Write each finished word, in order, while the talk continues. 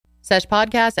Sesh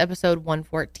Podcast, episode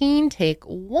 114, take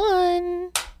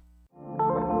 1.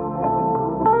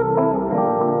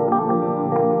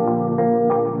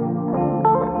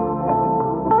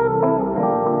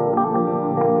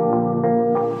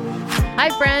 Hi,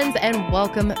 friends, and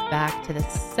welcome back to the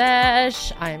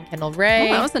Sesh. I am Kendall Ray.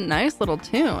 Oh, that was a nice little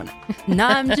tune.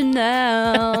 I'm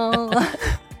Janelle.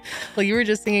 Well, you were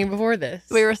just singing before this.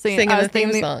 We were singing the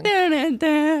theme song.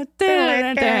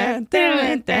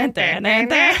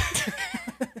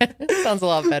 Sounds a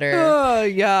lot better. Oh,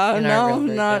 yeah. in our No,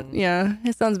 real not, version. yeah.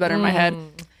 It sounds better in my head.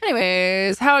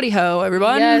 Anyways, howdy ho,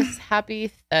 everyone. Yes,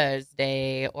 happy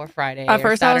Thursday or Friday At or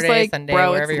first Saturday, I was like, Sunday, bro,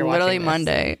 it's wherever you're literally watching this.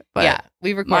 Monday. But Yeah,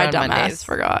 we record my on dumbass Mondays.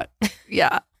 forgot.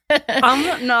 Yeah.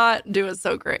 I'm not doing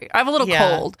so great. I have a little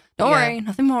Yeah. cold. Don't Yeah. worry,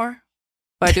 nothing more.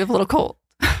 But I do have a little cold.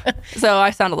 So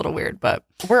I sound a little weird, but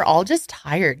We're all just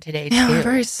tired today, too. yeah, we're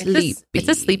very It's sleepy.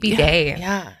 a sleepy day.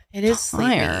 Yeah, it is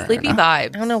Tired. sleepy. Sleepy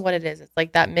vibes. I don't know what it is. It's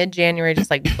like that mid-January, just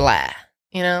like blah,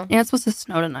 you know? Yeah, it's supposed to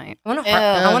snow tonight. I want Ew.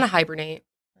 to hibernate.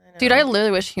 know. Dude, I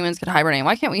literally wish humans could hibernate.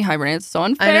 Why can't we hibernate? It's so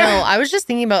unfair. I know. I was just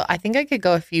thinking about, I think I could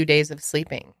go a few days of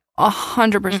sleeping.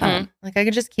 100%. Like, I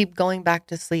could just keep going back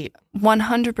to sleep.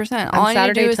 100%. On All I need to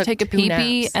Saturday, do is took take a 2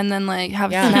 pee-pee naps. and then like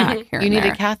have Yeah. a snack here You and need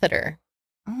there. a catheter.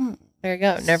 Oh, There you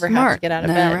go. Never have smart. to get out of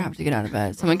Never bed. have to get out of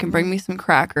bed. Someone can bring me some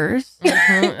crackers.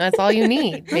 That's all you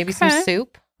need. Maybe some Okay.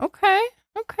 soup. Okay.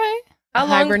 How long?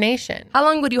 Hibernation. How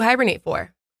long would you hibernate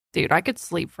for? Dude, I could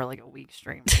sleep for like a week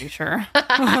straight, I'm pretty sure.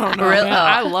 I don't know. Really? man.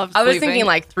 I love I sleeping. was thinking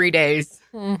like 3 days.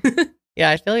 Yeah,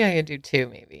 I feel like I could do 2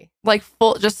 maybe. like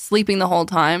full, just sleeping the whole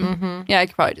time. Mm-hmm. Yeah, I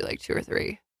could probably do like 2 or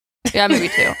 3. Yeah, maybe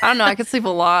 2. I don't know. I could sleep a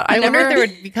lot. I wonder if never there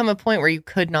would become a point where you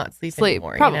could not sleep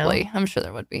anymore. Probably. You know? I'm sure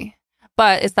there would be.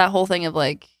 But it's that whole thing of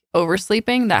like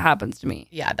oversleeping that happens to me.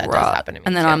 Yeah, that Raw. does happen to me.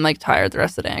 And then too. I'm like tired the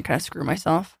rest of the day. I kind of screw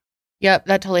myself. Yep,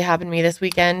 that totally happened to me this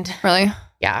weekend. Really?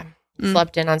 Yeah. Mm.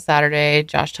 Slept in on Saturday.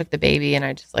 Josh took the baby and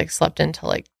I just like slept until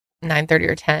like 9:30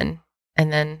 or 10.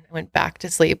 And then I went back to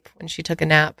sleep when she took a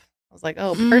nap. I was like,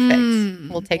 oh, perfect. Mm.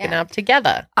 We'll take a Yeah. nap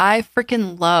together. I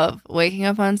freaking love waking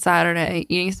up on Saturday,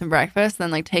 eating some breakfast,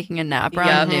 then like taking a nap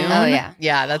around Yep. noon. Oh, yeah.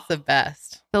 Yeah, that's the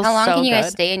best. Feels How long so can you guys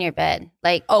good. stay in your bed?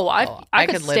 Like, Oh, I I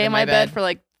could could live stay in in my my bed bed. for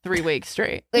like 3 weeks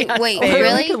straight. wait, Yeah, wait, same. I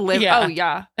really? could live. Yeah. Oh,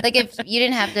 yeah. Like, if you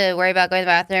didn't have to worry about going to the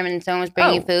bathroom and someone was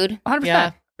bringing you Oh. food? 100%.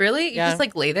 Yeah. Really? You Yeah. just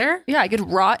like lay there? Yeah, I could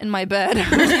rot in my bed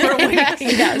for weeks.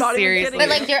 Yeah, Not even seriously. kidding. But,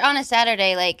 like, you're on a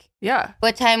Saturday, like, Yeah.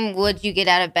 what time would you get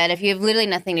out of bed if you have literally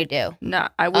nothing to do? No,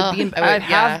 I would Oh, be in, I would- I'd have,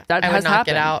 yeah, that I would has not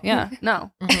get happened. out. Yeah,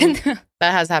 no. Mhm.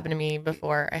 That has happened to me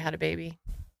before I had a baby.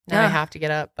 Now I Yeah. have to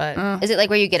get up, but Is it like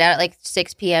where you get out at like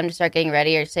 6 p.m. to start getting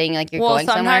ready or saying like you're Well, going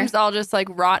somewhere? sometimes I'll just like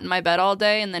rot in my bed all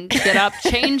day and then get up,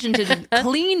 change into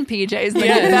clean PJs, and then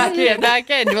yeah, get back in. get back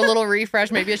in, do a little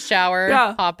refresh, maybe a shower,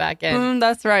 Yeah. hop back in.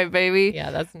 That's right, baby.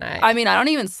 Yeah, that's nice. I mean, I don't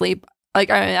even sleep.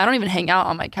 Like, I don't even hang out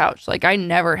on my couch. Like, I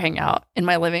never hang out in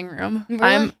my living room.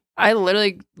 Really? I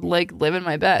literally like live in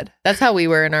my bed. That's how we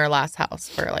were in our last house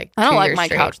for like I don't 2 like years my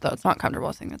straight. couch though. It's not comfortable.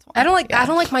 I think that's why. I don't like Yeah. I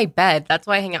don't like my bed. That's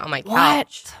why I hang out on my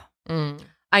couch. Mm.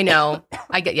 I know.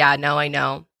 I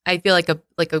know. I feel like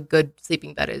a good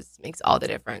sleeping bed makes all the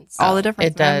difference. All the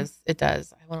difference. It does. It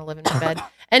does. I want to live in my bed.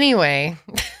 Anyway,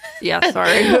 Yeah,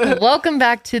 sorry. welcome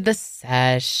back to the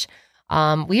Sesh.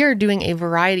 We are doing a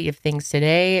variety of things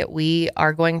today. We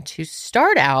are going to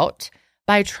start out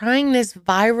by trying this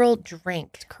viral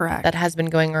drink Correct. that has been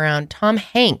going around. Tom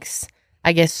Hanks,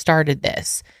 I guess, started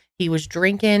this. He was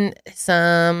drinking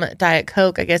some Diet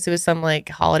Coke. I guess it was some like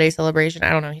holiday celebration. I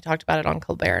don't know. He talked about it on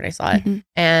Colbert and I saw it. Mhm.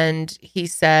 And he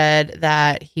said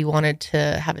that he wanted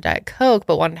to have a Diet Coke,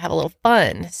 but wanted to have a little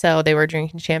fun. So they were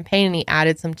drinking champagne and he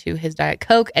added some to his Diet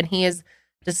Coke. And he has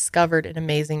discovered an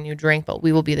amazing new drink, but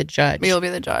we will be the judge We will be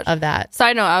the judge. of that.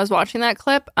 Side note, I was watching that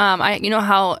clip. You know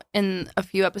how in a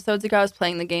few episodes ago I was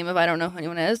playing the game of I don't know who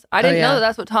anyone is. I didn't yeah. know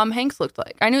that's what Tom Hanks looked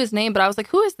like. I knew his name, but I was like,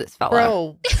 who is this fella?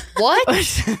 Bro, what?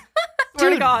 Swear to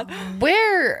Dude, God.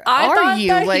 where I are thought you?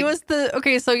 that Like, he was the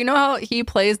okay. So you know how he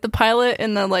plays the pilot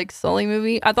in the like Sully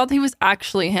movie? I thought he was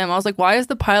actually him. I was like, why is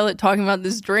the pilot talking about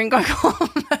this drink?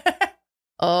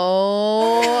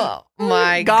 oh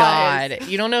my Guys. God.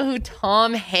 You don't know who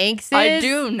Tom Hanks is? I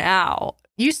do now.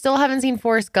 You still haven't seen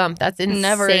Forrest Gump. That's insane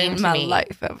Never in to my me.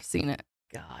 life have seen it.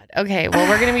 God. Okay. Well,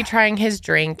 we're going to be trying his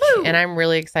drink, and I'm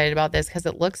really excited about this because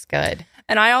it looks good.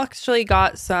 And I actually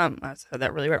got some. I said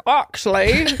that really weird.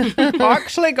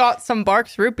 Actually got some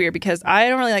Barks root beer because I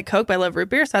don't really like Coke, but I love root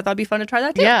beer, so I thought it'd be fun to try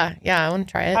that too. Yeah. I want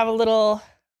to try it. Have a little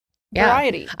Yeah.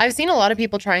 variety. I've seen a lot of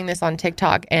people trying this on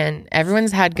TikTok, and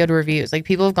everyone's had good reviews. Like,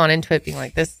 people have gone into it being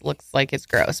like, this looks like it's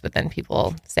gross, but then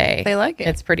people say They like it.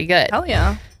 it's pretty good. Hell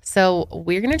yeah. So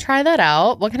we're going to try that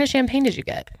out. What kind of champagne did you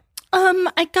get?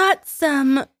 I got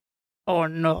some. Oh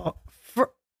no,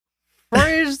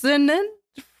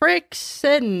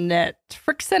 Frixenet.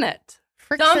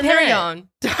 Dom Perignon.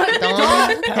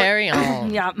 Dom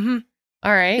Perignon. Yeah. mhm.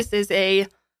 All right. This is a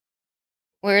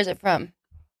Where is it from?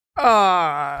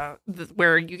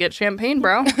 where you get champagne,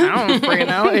 bro. I don't freaking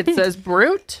know. It says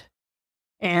Brut,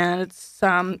 and it's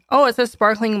it says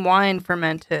sparkling wine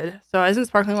fermented. So isn't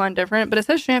sparkling wine different? But it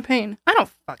says champagne. I don't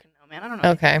fucking know, man. I don't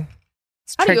know. Okay.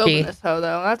 It's How do you tricky. open this hoe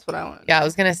though? That's what I want. Yeah, I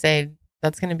was gonna say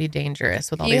that's gonna be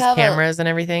dangerous with all Do you these have a cameras and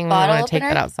everything. We bottle want to take that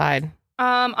opener? outside.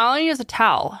 I'll use a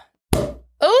towel.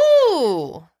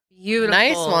 Ooh, Beautiful.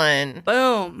 nice one.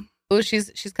 Boom. Ooh,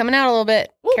 she's coming out a little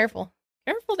bit. Ooh. Careful.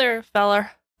 Careful there,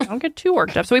 fella. Don't get too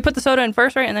worked up. So we put the soda in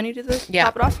first, right? And then you do this? Yeah.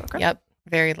 Top it off? Okay. Yep.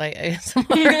 Very light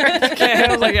ASMR. Okay.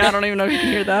 I was like, I don't even know if you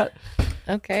can hear that.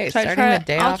 Okay, Should I starting try- the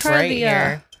day I'll off try right the,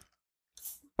 here.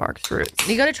 Barks Roots.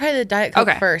 You got to try the Diet Coke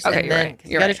Okay, first, okay, and you're then right, 'cause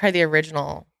you're you got to right. try the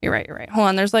original. You're right. Hold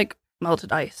on. There's like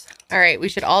melted ice. All right, we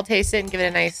should all taste it and give it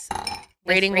a nice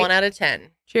rating, rate. 1 out of 10.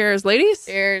 Cheers, ladies.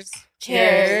 Cheers.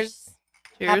 Cheers.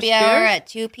 Cheers. Happy hour at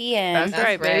 2 p.m. That's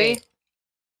right, baby.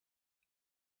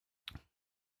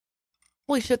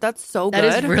 Holy shit, that's so That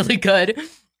good. is really good.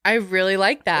 I really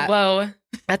like that. Whoa.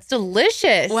 That's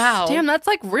delicious. Wow. Damn, that's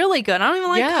like really good. I don't even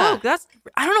like Yeah. Coke.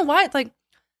 I don't know why. It's like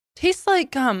tastes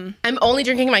like I'm only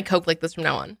drinking my Coke like this from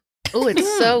now on. Oh,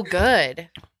 it's so good.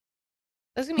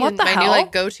 That's gonna be What the my new hell?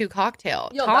 like go-to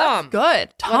cocktail. Yo, Tom. good.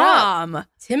 up? Tom.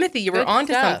 Timothy, you were Good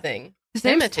onto stuff. something. His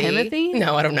name's Timothy. Timothy?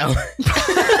 No, I don't know.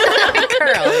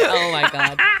 Girl. Oh my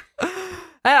God.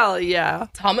 Hell yeah.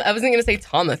 I wasn't going to say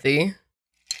Tomothy.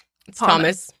 It's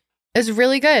Thomas. It's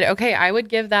really good. Okay, I would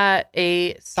give that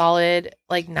a solid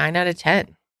like 9 out of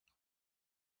 10.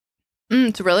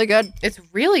 It's really good. It's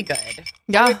really good. I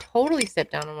Yeah. would totally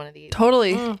sit down on one of these.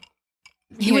 Totally. Mm.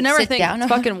 You would never sit think down it's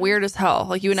on- fucking weird as hell.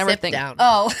 Like you would never Sit think. down.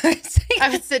 Oh. I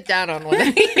would sit down on one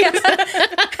of these.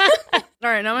 All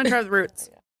right, now I'm gonna try the roots.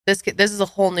 This is a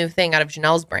whole new thing out of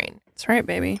Janelle's brain. That's right,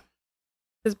 baby.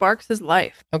 His barks is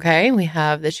life. Okay, we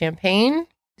have the champagne.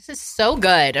 This is so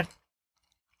good.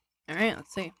 All right,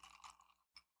 let's see.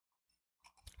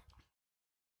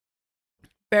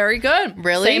 Very good.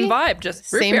 Really? Same vibe,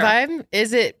 just root Same beer. vibe.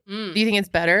 Is it? Mm. Do you think it's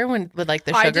better when with like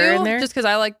the I sugar do, in there? just because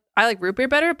I like root beer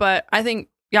better, but I think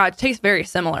it tastes very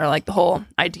similar. Like the whole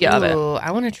idea of it. Ooh,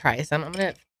 I want to try some. I'm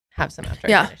gonna have some after I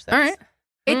Yeah. finish this. All right.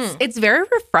 It's very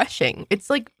refreshing. It's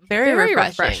like very,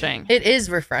 refreshing. It is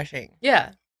refreshing.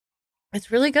 Yeah.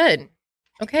 It's really good.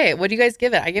 Okay, what do you guys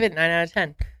give it? I give it 9 out of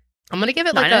 10. I'm going to give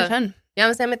it 9 like out a of 10. Yeah,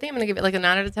 I'm the same thing. I'm going to give it like a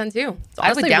 9 out of 10 too. It's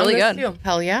honestly down really this good. Too.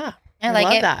 Hell yeah. I like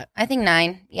love it. that. I think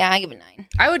 9. Yeah, I give it 9.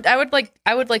 I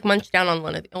would like munch down on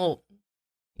one of the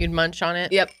You'd munch on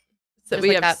it. Yep. So Just we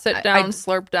like have that. sit down,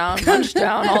 slurp down, munch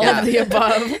down, all Yeah. of the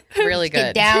above. Really Get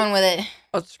good. down with it.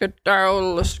 Let's get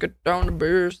down to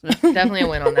business. Definitely a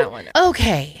win on that one.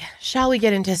 Okay, shall we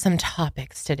get into some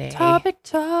topics today? Topic.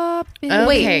 Okay,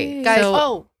 Wait, guys.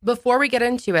 so- Before we get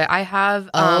into it, I have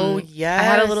yes. I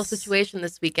had a little situation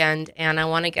this weekend, and I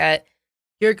want to get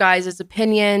your guys'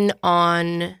 opinion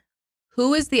on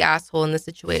who is the asshole in the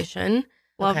situation.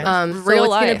 Love Okay. this. So Real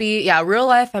it's life. gonna be real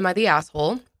life. Am I the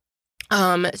asshole?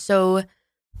 So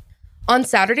on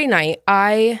Saturday night,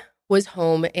 I was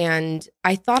home and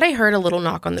I thought I heard a little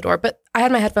knock on the door, but I had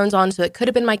my headphones on, so it could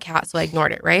have been my cat, so I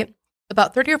ignored it. Right?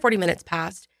 About 30 or 40 minutes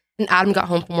passed, and Adam got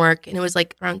home from work, and it was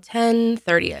like around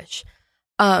 10:30ish.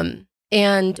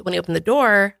 And when he opened the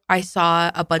door, I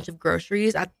saw a bunch of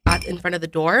groceries at in front of the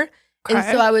door. And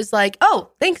Okay. so I was like, "Oh,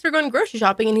 thanks for going grocery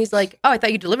shopping." And he's like, "Oh, I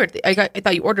thought you delivered. I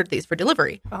thought you ordered these for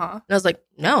delivery." Uh-huh. And I was like,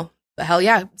 "No, the hell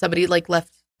yeah!" Somebody like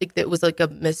left. Like it was like a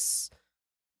miss.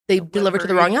 They delivered to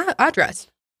the wrong address.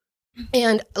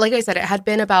 And like I said, it had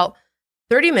been about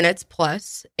 30 minutes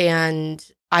plus, and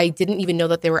I didn't even know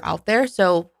that they were out there.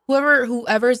 So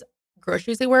whoever's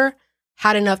groceries they were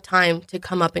had enough time to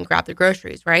come up and grab the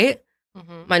groceries, right?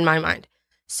 Mhm. In my mind.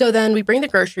 So then we bring the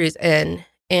groceries in,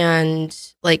 and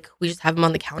like we just have them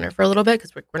on the counter for a little bit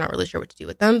because we're not really sure what to do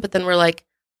with them. But then we're like,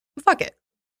 fuck it.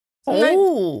 So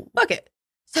then fuck it.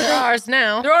 So they're then- ours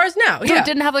now. they're ours now. So Yeah. it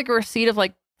didn't have like a receipt of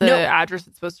like the No. address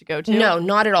it's supposed to go to? No,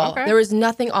 not at all. Okay. There was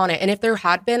nothing on it. And if there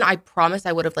had been, I promise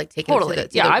I would have like taken Totally. it to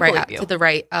the, Yeah, I right, believe you. to the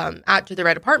right to the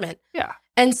right apartment. Yeah.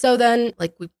 And so then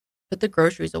like we put the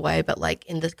groceries away, but like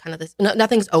in this kind of this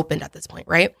nothing's opened at this point,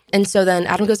 right? And so then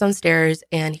Adam goes downstairs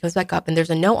and he comes back up and there's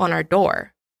a note on our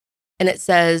door. And it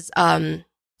says,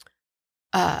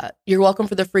 you're welcome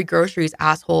for the free groceries,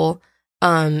 asshole.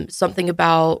 Something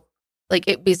about like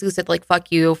it basically said like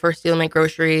fuck you for stealing my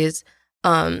groceries.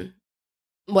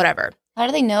 Whatever. How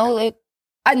do they know?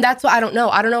 And that's what I don't know.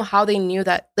 I don't know how they knew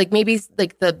that. Like maybe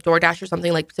like the DoorDash or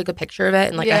something like took a picture of it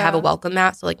and like I have a welcome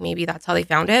mat, so like maybe that's how they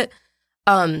found it.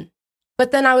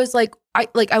 But then I was like,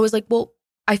 well,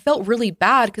 I felt really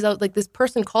bad because I was like, this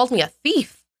person called me a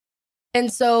thief,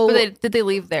 and so did they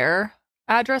leave their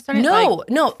address or anything? No,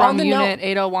 from on the unit note,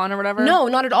 801 or whatever. No,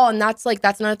 not at all. And that's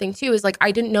another thing too is like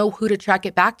I didn't know who to track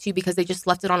it back to because they just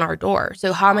left it on our door.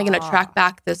 So how am I going to track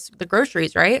back the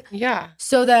groceries, right? Yeah.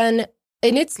 So then.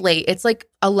 And it's late. It's like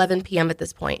 11 p.m. at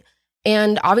this point.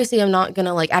 And obviously I'm not going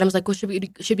to like, Adam's like, well, should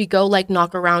we go like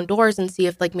knock around doors and see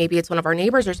if like maybe it's one of our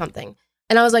neighbors or something?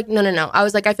 And I was like, no. I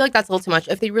was like, I feel like that's a little too much.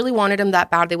 If they really wanted him that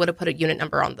bad, they would have put a unit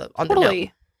number on the note.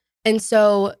 And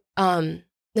so the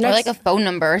next, or like a phone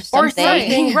number or something. Or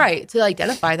something, right, to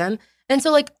identify them. And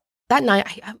so like that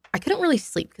night I couldn't really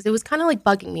sleep because it was kind of like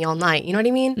bugging me all night. You know what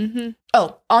I mean? Mm-hmm.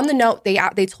 Oh, on the note,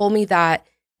 they told me that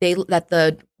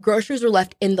the groceries were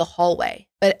left in the hallway,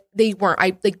 but they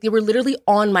weren't. They were literally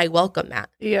on my welcome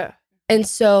mat. Yeah. And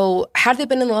so had they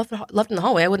been left in the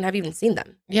hallway, I wouldn't have even seen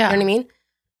them. Yeah. You know what I mean?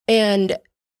 And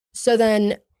so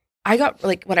then I got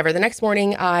like whatever. The next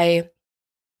morning I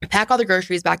pack all the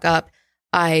groceries back up.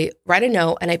 I write a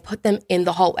note and I put them in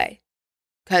the hallway.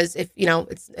 Because if,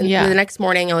 it's the next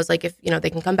morning, I was like, if,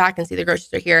 they can come back and see the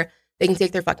groceries are here, they can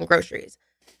take their fucking groceries.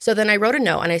 So then I wrote a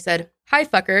note and I said, hi,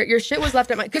 fucker, your shit was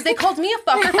left at my... Because they called me a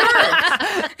fucker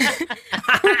first.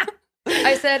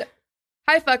 I said,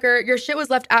 hi, fucker, your shit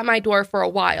was left at my door for a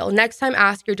while. Next time,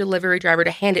 ask your delivery driver to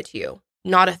hand it to you.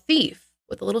 Not a thief,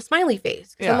 with a little smiley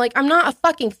face. Because I'm like, I'm not a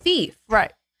fucking thief.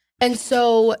 Right. And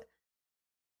so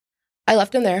I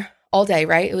left him there all day,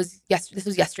 right? This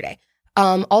was yesterday.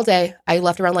 All day. I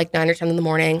left around like 9 or 10 in the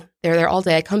morning. They were there all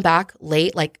day. I come back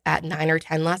late, like at 9 or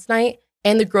 10 last night.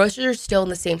 And the groceries are still in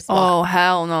the same spot. Oh,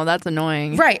 hell no. That's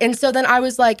annoying. Right. And so then I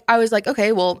was like,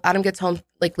 okay, well, Adam gets home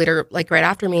like later, like right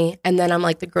after me. And then I'm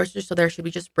like, the groceries are still there. Should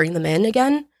we just bring them in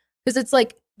again? Because it's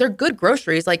like, they're good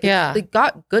groceries. Like, they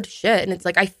got good shit. And it's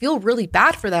like, I feel really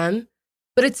bad for them,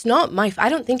 but it's not I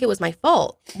don't think it was my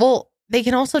fault. Well, they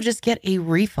can also just get a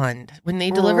refund when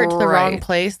they deliver it to the wrong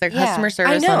place. Their customer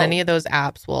service on any of those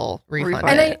apps will refund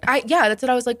it. And that's what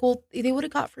I was like. Well, they would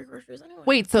have got free groceries anyway.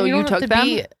 Wait, so you took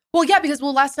them? Well, yeah, because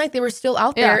last night they were still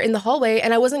out there in the hallway,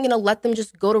 and I wasn't gonna let them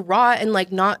just go to rot and like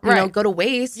not go to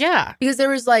waste. Yeah, because there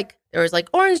was like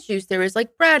orange juice, there was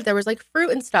like bread, there was like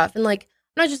fruit and stuff, and like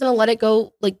I'm not just gonna let it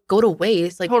go to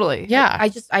waste. Like totally, yeah.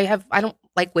 I don't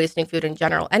like wasting food in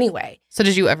general anyway. So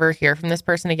did you ever hear from this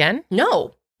person again?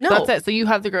 No. That's it. So you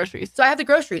have the groceries. So I have the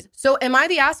groceries. So am I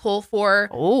the asshole for?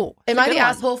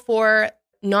 Asshole for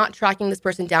not tracking this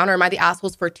person down, or am I the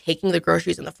assholes for taking the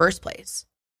groceries in the first place?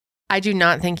 I do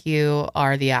not think you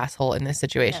are the asshole in this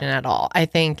situation at all. I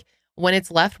think when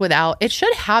it's left without, it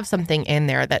should have something in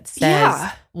there that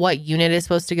says what unit is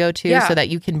supposed to go to so that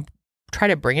you can try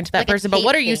to bring it to that person. But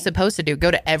what are you supposed to do?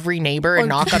 Go to every neighbor and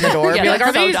knock on the door and be like,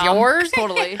 are these yours?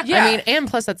 Totally. Yeah. I mean, and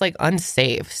plus that's like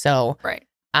unsafe. So right.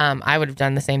 I would have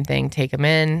done the same thing, take them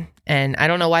in. And I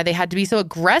don't know why they had to be so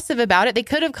aggressive about it. They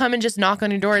could have come and just knock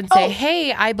on your door and say,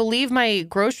 hey, I believe my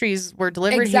groceries were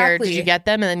delivered here. Did you get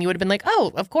them? And then you would have been like,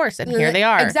 oh, of course. And here they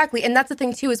are. Exactly. And that's the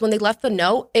thing, too, is when they left the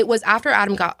note, it was after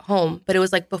Adam got home, but it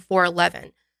was like before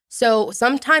 11. So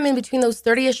sometime in between those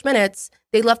 30-ish minutes,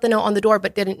 they left the note on the door,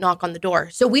 but didn't knock on the door.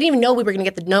 So we didn't even know we were going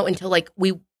to get the note until like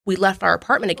we left our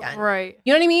apartment again. Right.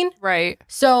 You know what I mean? Right.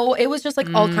 So it was just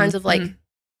like all kinds of like,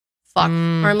 fuck.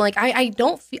 Or I'm like, I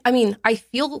don't feel, I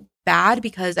feel bad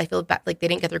because I feel bad, like they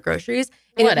didn't get their groceries.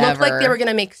 And it looked like they were going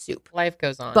to make soup. Life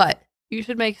goes on. But you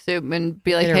should make soup and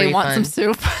be like, hey, want some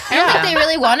soup? I don't think they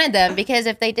really wanted them, because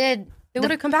if they did, they would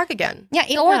have come back again.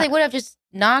 Yeah, or they would have just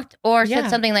knocked or said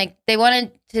something like they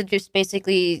wanted to just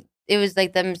basically, it was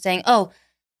like them saying, oh,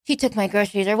 she took my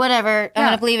groceries or whatever. I'm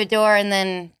going to leave a door and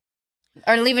then,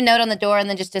 or leave a note on the door and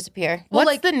then just disappear.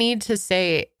 What's the need to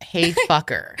say, hey,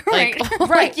 fucker?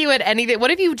 Like you had anything.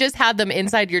 What if you just had them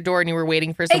inside your door and you were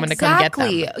waiting for someone to come get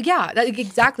them? Yeah,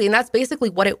 exactly. And that's basically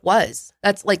what it was.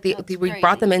 That's like we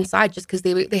brought them inside just because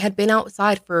they had been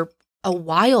outside for a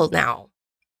while now.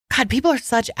 God, people are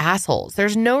such assholes.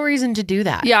 There's no reason to do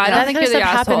that. Yeah, I think that stuff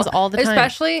happens all the time.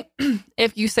 Especially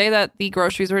if you say that the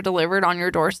groceries were delivered on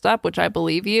your doorstep, which I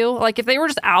believe you. Like if they were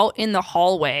just out in the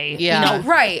hallway,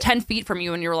 10 feet from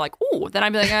you, and you're like, ooh, then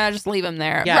I'd be like, just leave them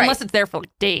there. Yeah. Unless it's there for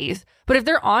like days. But if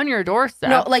they're on your doorstep.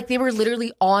 No, like they were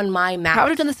literally on my mat. I would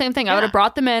have done the same thing. I would have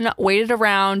brought them in, waited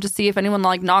around to see if anyone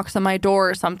like knocks on my door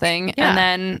or something. Yeah. And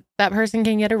then that person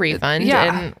can get a refund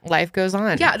and life goes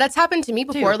on. Yeah, that's happened to me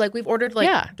before. Dude. Like we've ordered like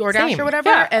DoorDash same. or whatever.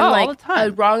 Yeah. And all like the time.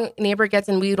 a wrong neighbor gets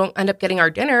and we don't end up getting our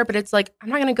dinner. But it's like, I'm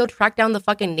not going to go track down the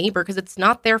fucking neighbor because it's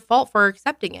not their fault for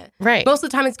accepting it. Right. Most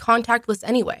of the time it's contactless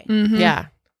anyway. Mhm. Yeah.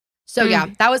 So yeah,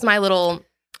 that was my little,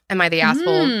 am I the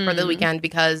asshole for the weekend?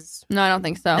 Because No, I don't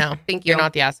think so. No, thank you. you're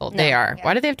not the asshole. They are. Yeah.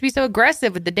 Why do they have to be so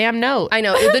aggressive with the damn note? I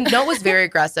know. The note was very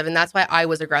aggressive, and that's why I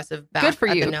was aggressive back Good for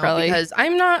at you, the note. Crowley. Because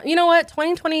I'm not, you know what?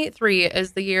 2023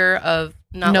 is the year of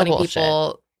not No letting bullshit.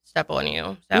 people step on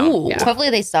you. So Ooh. Yeah. Hopefully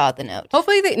they saw the note.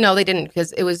 hopefully they didn't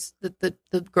because it was, the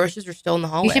groceries were still in the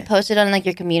hallway. You should post it on like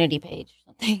your community page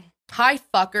or something. Hi,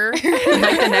 fucker.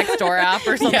 Like the next door app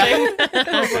or something.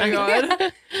 Oh my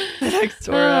God. Next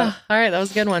door. All right, that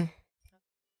was a good one.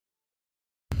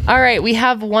 All right, we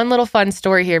have one little fun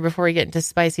story here before we get into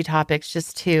spicy topics,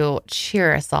 just to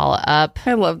cheer us all up.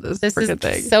 I love this This is freaking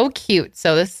thing. so cute.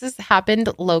 So this has happened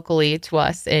locally to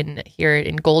us here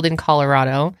in Golden,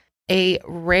 Colorado. A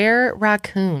rare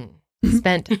raccoon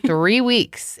spent 3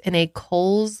 weeks in a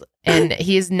Kohl's, and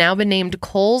he has now been named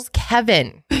Kohl's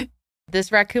Kevin.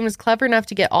 This raccoon was clever enough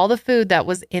to get all the food that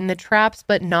was in the traps,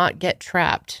 but not get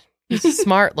trapped. He's a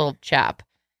smart little chap.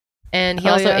 And he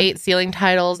also ate ceiling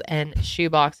tiles and shoe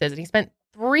boxes. And he spent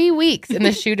 3 weeks in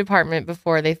the shoe department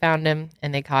before they found him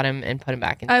and they caught him and put him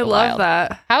back into the love wild.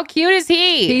 that. How cute is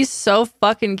he? He's so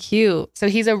fucking cute. So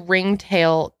he's a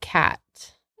ringtail cat,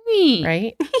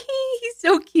 right? He's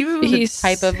so cute. He's The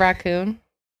type of raccoon.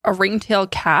 a ringtail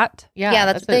cat. Yeah,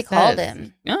 that's what they it called says.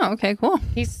 him. Oh, okay, cool.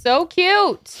 He's so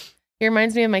cute. He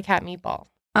reminds me of my cat Meatball.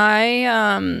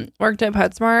 I worked at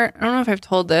PetSmart. I don't know if I've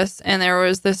told this, and there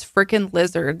was this freaking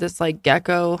lizard, this like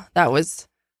gecko that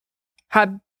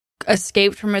had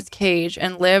escaped from its cage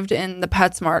and lived in the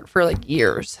PetSmart for like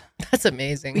years. That's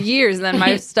amazing. Years. And then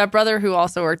my stepbrother, who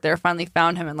also worked there, finally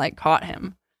found him and like caught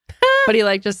him. But he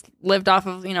like just lived off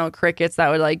of, crickets that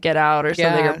would like get out or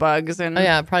something, or bugs. And Oh,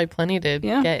 yeah, probably plenty to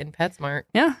Yeah. get in PetSmart.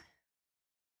 yeah.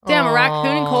 Damn, a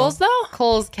raccoon in Aw. Kohl's though?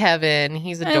 Cole's Kevin.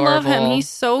 He's adorable. I love him. He's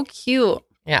so cute.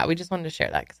 Yeah, we just wanted to share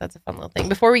that because that's a fun little thing.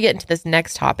 Before we get into this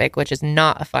next topic, which is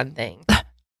not a fun thing.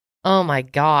 Oh my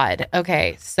God.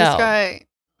 Okay, so This guy.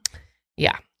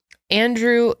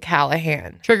 Andrew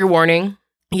Callaghan. Trigger warning.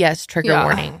 Yes, trigger Yeah.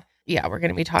 warning. Yeah, we're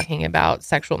going to be talking about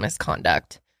sexual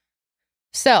misconduct.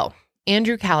 So,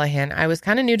 Andrew Callaghan, I was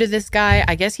kind of new to this guy.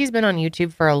 I guess he's been on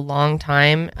YouTube for a long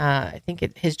time. I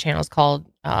think his channel is called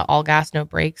All Gas, No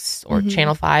Brakes, or Mhm.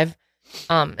 Channel 5.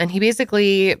 And he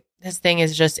basically, his thing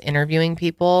is just interviewing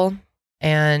people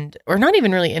or not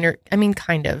even really,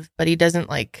 kind of, but he doesn't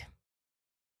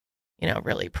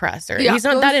really press or Yeah. he's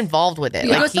not that involved with it.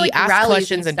 He goes to, He asks rallies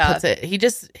questions and stuff. puts it,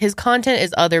 his content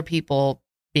is other people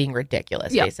being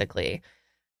ridiculous, Yeah. basically.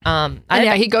 And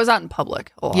yeah, he goes out in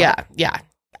public a lot. Yeah.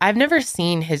 I've never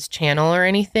seen his channel or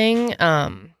anything,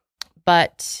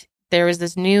 but there was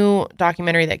this new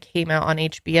documentary that came out on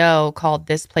HBO called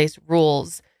This Place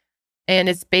Rules. And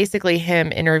it's basically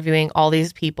him interviewing all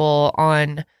these people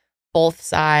on both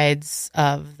sides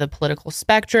of the political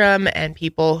spectrum and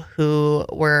people who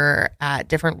were at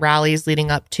different rallies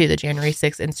leading up to the January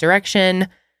 6th insurrection,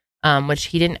 which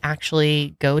he didn't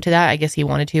actually go to that. I guess he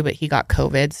wanted to, but he got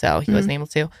COVID, so he wasn't able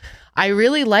to. I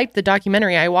really liked the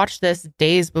documentary. I watched this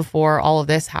days before all of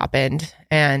this happened.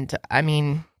 And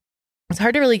it's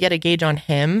hard to really get a gauge on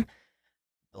him.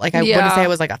 Like, I wouldn't say I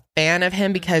was like a fan of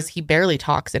him because he barely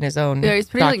talks in his own Yeah, he's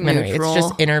pretty documentary. neutral. It's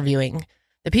just interviewing.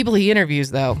 The people he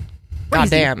interviews, though,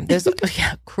 goddamn, this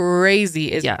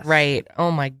crazy is right.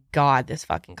 Oh my God, this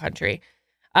fucking country.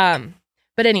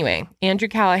 But anyway, Andrew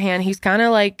Callaghan, he's kind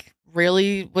of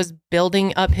really was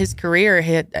building up his career.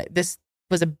 This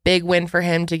was a big win for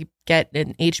him to get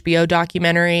an HBO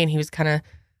documentary, and he was kind of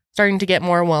starting to get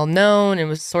more well known and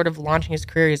was sort of launching his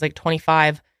career. He's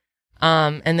 25.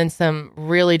 And then some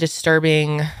really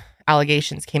disturbing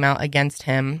allegations came out against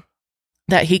him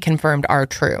that he confirmed are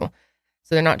true.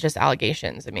 So they're not just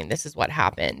allegations. This is what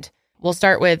happened. We'll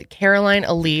start with Caroline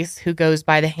Elise, who goes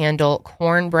by the handle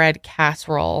Cornbread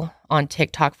Casserole on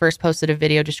TikTok, first posted a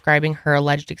video describing her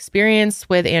alleged experience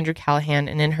with Andrew Callaghan.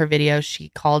 And in her video, she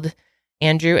called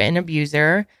Andrew an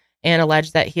abuser and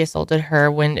alleged that he assaulted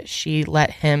her when she let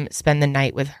him spend the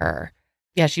night with her.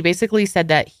 Yeah, she basically said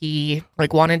that he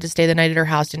wanted to stay the night at her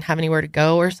house, didn't have anywhere to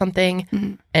go or something.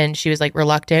 Mm-hmm. And she was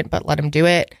reluctant, but let him do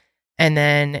it. And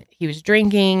then he was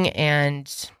drinking and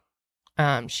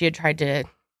she had tried to,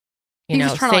 he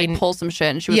was trying to like pull some shit,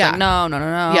 and she was like, no.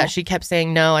 Yeah, she kept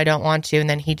saying, no, I don't want to. And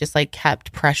then he just like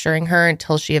kept pressuring her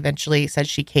until she eventually said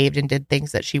she caved and did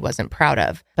things that she wasn't proud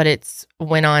of. But it's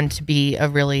went on to be a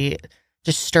really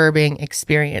disturbing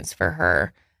experience for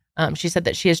her. She said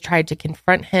that she has tried to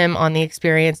confront him on the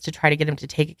experience to try to get him to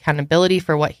take accountability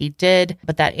for what he did,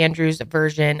 but that Andrew's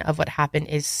version of what happened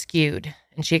is skewed.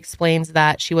 And she explains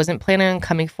that she wasn't planning on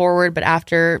coming forward, but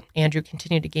after Andrew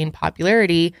continued to gain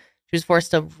popularity, she was forced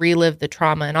to relive the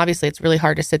trauma. And obviously it's really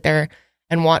hard to sit there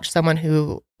and watch someone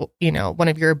who, you know, one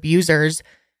of your abusers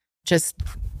just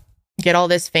get all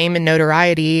this fame and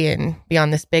notoriety and be on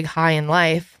this big high in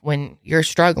life when you're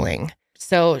struggling.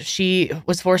 So she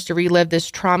was forced to relive this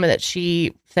trauma that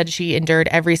she said she endured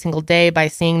every single day by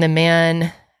seeing the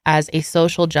man as a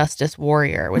social justice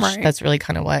warrior, which that's really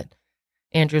kind of what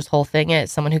Andrew's whole thing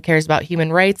is. Someone who cares about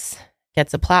human rights,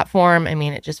 gets a platform. I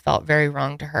mean, it just felt very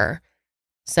wrong to her.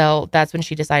 So that's when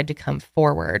she decided to come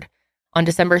forward. On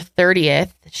December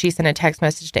 30th, she sent a text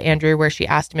message to Andrew where she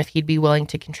asked him if he'd be willing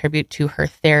to contribute to her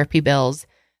therapy bills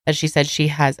that she said she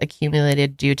has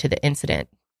accumulated due to the incident.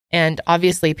 And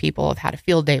obviously people have had a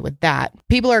field day with that.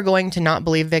 People are going to not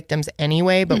believe victims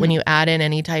anyway, but when you add in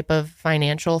any type of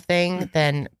financial thing,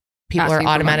 then people are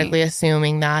automatically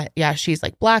assuming that, yeah, she's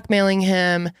like blackmailing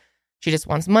him. She just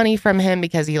wants money from him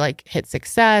because he like hit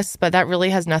success, but that really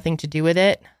has nothing to do with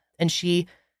it. And she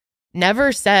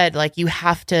never said like, you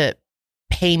have to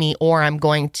pay me or I'm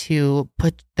going to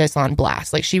put this on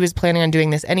blast. Like she was planning on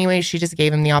doing this anyway. She just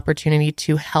gave him the opportunity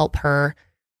to help her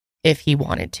if he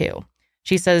wanted to.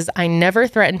 She says, I never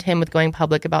threatened him with going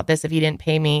public about this if he didn't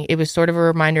pay me. It was sort of a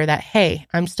reminder that, hey,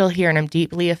 I'm still here and I'm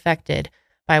deeply affected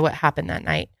by what happened that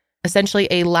night. Essentially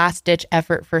a last-ditch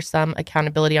effort for some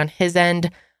accountability on his end.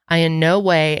 I in no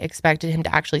way expected him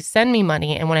to actually send me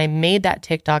money. And when I made that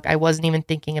TikTok, I wasn't even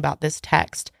thinking about this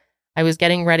text. I was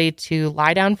getting ready to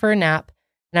lie down for a nap.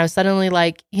 And I was suddenly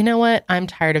like, you know what? I'm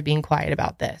tired of being quiet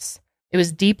about this. It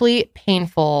was deeply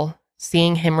painful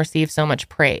seeing him receive so much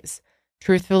praise.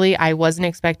 Truthfully, I wasn't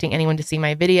expecting anyone to see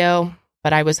my video,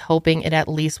 but I was hoping it at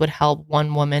least would help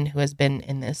one woman who has been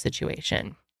in this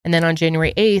situation. And then on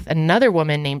January 8th, another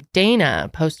woman named Dana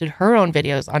posted her own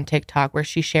videos on TikTok where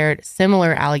she shared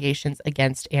similar allegations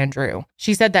against Andrew.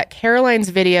 She said that Caroline's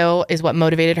video is what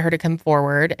motivated her to come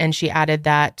forward, and she added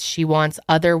that she wants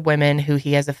other women who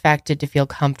he has affected to feel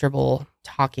comfortable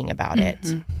talking about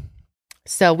it.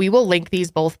 So we will link these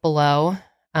both below.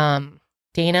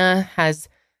 Dana has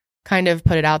kind of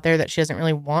put it out there that she doesn't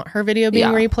really want her video being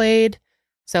replayed.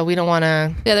 So we don't want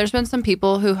to. Yeah, there's been some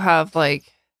people who have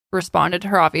like responded to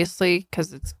her, obviously,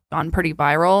 because it's gone pretty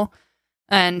viral.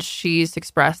 And she's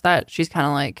expressed that she's kind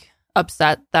of like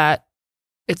upset that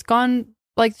it's gone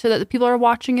like so that the people are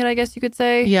watching it, I guess you could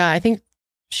say. Yeah, I think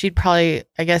she'd probably,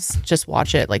 I guess, just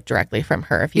watch it like directly from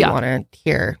her if you want to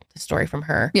hear the story from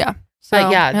her. Yeah. So,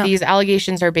 but these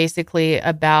allegations are basically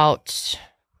about,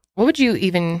 what's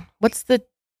the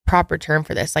proper term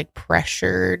for this? Like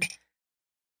pressured,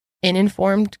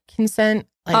 uninformed consent?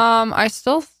 Like, I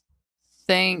still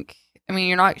think, I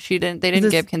mean, they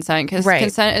didn't give consent because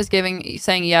consent is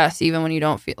saying yes even when you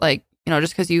don't feel like, you know,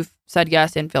 just because you've said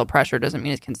yes and feel pressure doesn't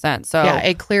mean it's consent. So yeah,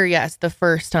 a clear yes the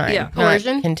first time. Yeah,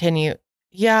 coercion. Continue.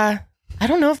 Yeah, I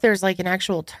don't know if there's like an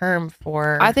actual term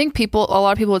for. I think a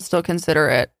lot of people would still consider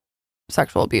it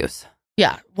sexual abuse.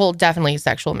 Yeah, well, definitely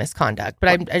sexual misconduct. But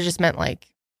I just meant like,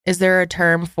 is there a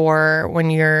term for when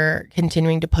you're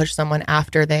continuing to push someone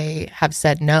after they have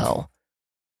said no?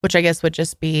 Which I guess would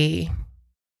just be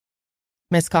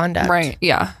misconduct. Right.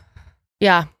 Yeah.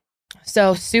 Yeah.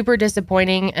 So super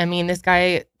disappointing. I mean, this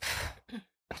guy,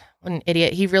 what an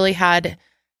idiot. He really had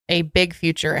a big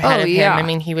future ahead of him. I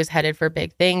mean, he was headed for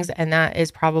big things, and that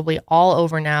is probably all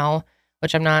over now,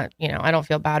 which I'm not, I don't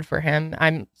feel bad for him.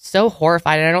 I'm so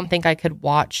horrified. And I don't think I could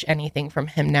watch anything from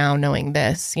him now knowing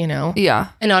this, Yeah.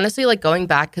 And honestly, like going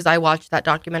back, because I watched that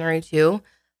documentary too,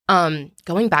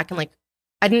 going back and like,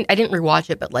 I didn't rewatch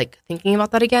it, but like thinking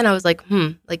about that again, I was like,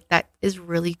 like that is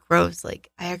really gross. Like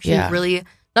I actually really,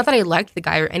 not that I liked the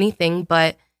guy or anything,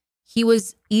 but he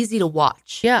was easy to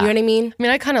watch. Yeah. You know what I mean? I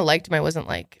mean, I kind of liked him. I wasn't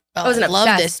like, I wasn't love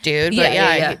obsessed. this dude. But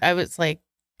I was like,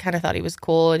 kind of thought he was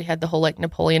cool. And he had the whole like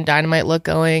Napoleon Dynamite look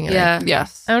going. And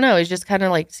Yes. I don't know. He just kind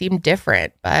of like seemed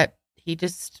different, but he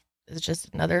just is just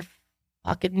another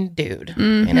fucking dude.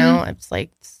 It's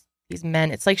like these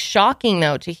men. It's like shocking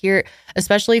though to hear,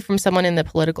 especially from someone in the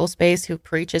political space who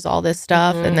preaches all this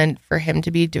stuff, and then for him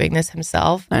to be doing this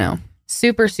himself. I know.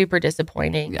 Super, super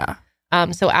disappointing. Yeah.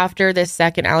 So after this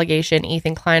second allegation,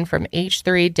 Ethan Klein from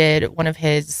H3 did one of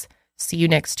his See You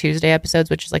Next Tuesday episodes,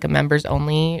 which is like a members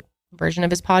only version of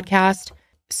his podcast.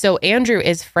 So Andrew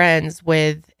is friends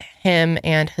with him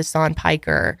and Hassan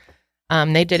Piker.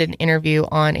 They did an interview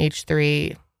on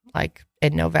H3 like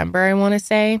in November, I want to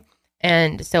say.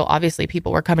 And so obviously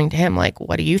people were coming to him like,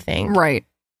 what do you think? Right.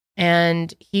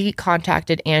 And he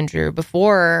contacted Andrew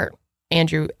before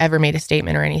Andrew ever made a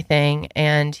statement or anything.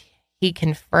 And he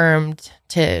confirmed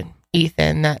to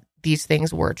Ethan that these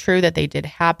things were true, that they did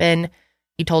happen.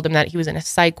 He told him that he was in a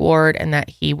psych ward and that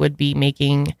he would be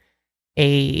making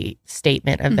a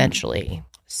statement eventually.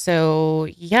 So,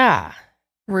 yeah.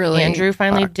 Really? Andrew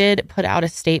finally did put out a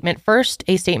statement. First,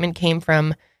 a statement came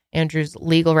from Andrew's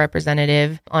legal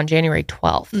representative on January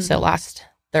 12th. So last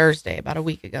Thursday, about a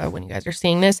week ago when you guys are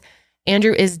seeing this.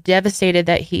 Andrew is devastated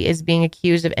that he is being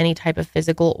accused of any type of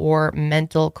physical or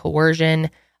mental coercion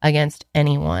against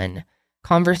anyone.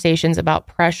 Conversations about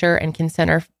pressure and consent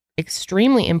are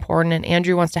extremely important, and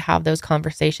Andrew wants to have those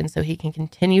conversations so he can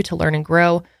continue to learn and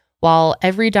grow. While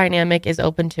every dynamic is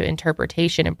open to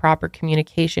interpretation and proper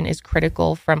communication is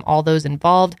critical from all those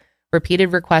involved,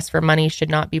 repeated requests for money should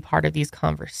not be part of these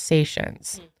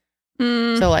conversations.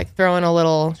 So like throwing a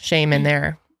little shame in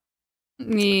there.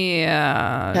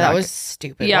 Yeah. That was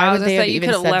stupid. Yeah, Why I would was they gonna have say you even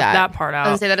could have said left that part I was out.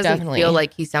 gonna say that doesn't Definitely. feel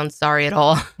like he sounds sorry at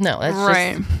all. No, that's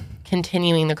just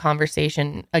continuing the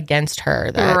conversation against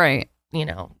her. That, you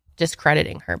know,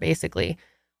 discrediting her basically.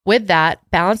 With that,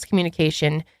 balanced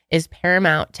communication is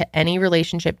paramount to any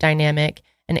relationship dynamic,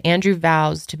 and Andrew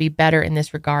vows to be better in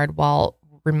this regard while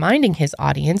reminding his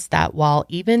audience that while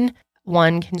even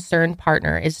one concerned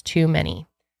partner is too many,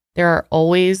 there are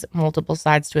always multiple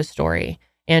sides to a story.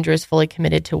 Andrew is fully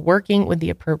committed to working with the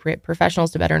appropriate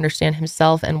professionals to better understand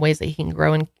himself and ways that he can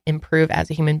grow and improve as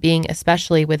a human being,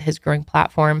 especially with his growing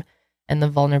platform and the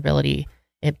vulnerability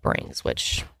it brings,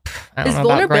 which I don't know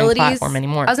about growing platform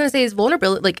anymore. I was going to say, is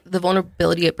vulnerability, like the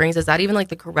vulnerability it brings, is that even like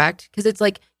the correct? Because it's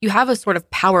like you have a sort of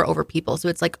power over people. So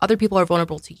it's like other people are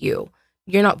vulnerable to you.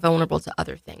 You're not vulnerable to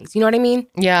other things. You know what I mean?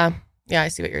 Yeah. Yeah, I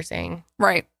see what you're saying.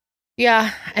 Right.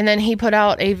 Yeah. And then he put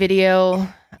out a video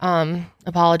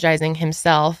apologizing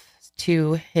himself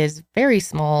to his very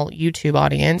small YouTube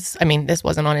audience. I mean, this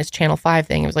wasn't on his Channel 5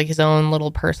 thing. It was like his own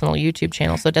little personal YouTube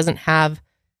channel. So it doesn't have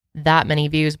that many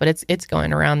views, but it's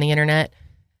going around the internet.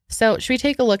 So should we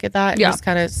take a look at that and just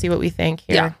kind of see what we think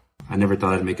here? Yeah. I never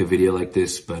thought I'd make a video like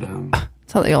this, but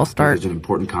that's how they all start. There's an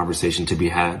important conversation to be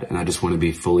had, and I just want to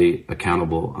be fully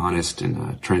accountable, honest,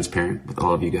 and transparent with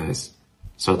all of you guys.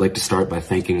 So I'd like to start by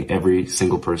thanking every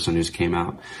single person who's came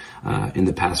out in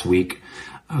the past week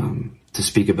to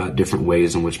speak about different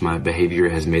ways in which my behavior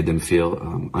has made them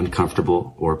feel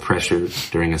uncomfortable or pressured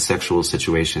during a sexual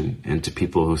situation, and to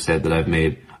people who said that I've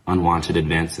made unwanted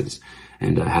advances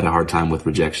and had a hard time with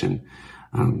rejection.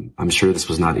 I'm sure this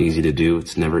was not easy to do.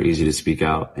 It's never easy to speak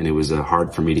out. And it was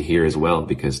hard for me to hear as well,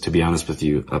 because to be honest with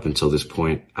you, up until this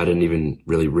point, I didn't even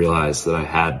really realize that I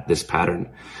had this pattern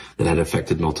that had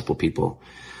affected multiple people.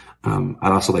 I'd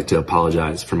also like to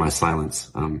apologize for my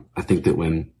silence. I think that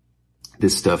when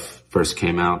this stuff first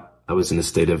came out, I was in a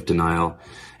state of denial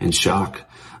and shock.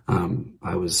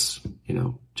 I was,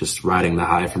 just riding the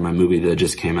high from my movie that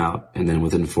just came out. And then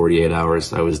within 48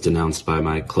 hours, I was denounced by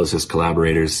my closest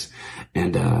collaborators.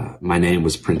 And my name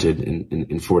was printed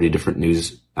in 40 different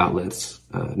news outlets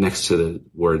next to the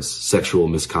words sexual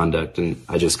misconduct. And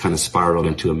I just kind of spiraled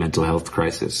into a mental health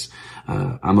crisis.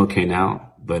 I'm okay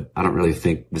now, but I don't really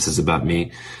think this is about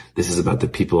me. This is about the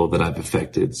people that I've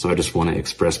affected. So I just want to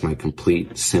express my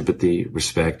complete sympathy,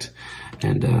 respect,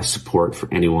 and support for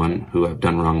anyone who I've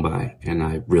done wrong by. And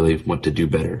I really want to do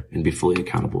better and be fully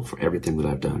accountable for everything that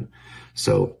I've done.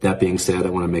 So that being said, I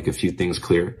want to make a few things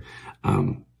clear.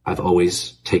 I've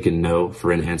always taken no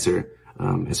for an answer.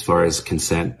 As far as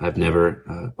consent, I've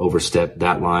never overstepped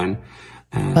that line.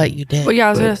 But you did. Well, yeah, I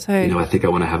was going to say. I think I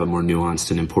want to have a more nuanced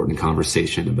and important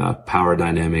conversation about power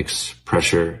dynamics,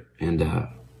 pressure, and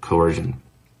coercion.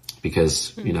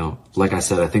 Because, like I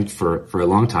said, I think for a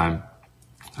long time,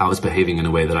 I was behaving in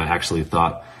a way that I actually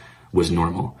thought was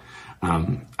normal.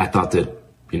 I thought that,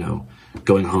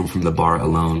 going home from the bar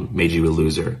alone made you a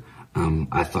loser.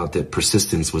 I thought that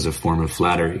persistence was a form of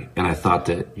flattery. And I thought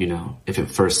that, if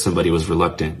at first somebody was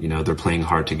reluctant, they're playing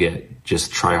hard to get,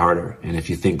 just try harder. And if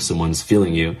you think someone's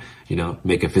feeling you,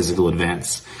 make a physical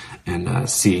advance and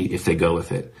see if they go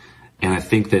with it. And I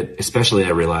think that especially I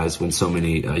realized when so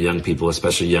many young people,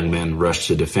 especially young men, rushed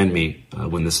to defend me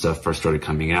when this stuff first started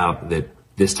coming out, that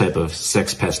this type of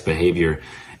sex pest behavior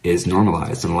is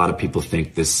normalized. And a lot of people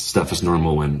think this stuff is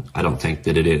normal when I don't think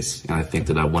that it is. And I think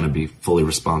that I want to be fully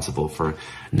responsible for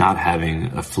not having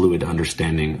a fluid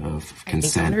understanding of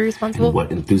consent and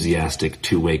what enthusiastic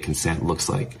two-way consent looks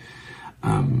like.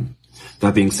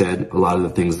 That being said, a lot of the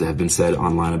things that have been said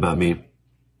online about me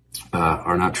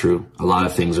are not true. A lot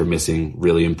of things are missing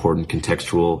really important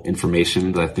contextual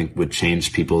information that I think would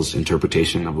change people's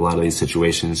interpretation of a lot of these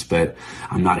situations, but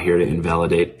I'm not here to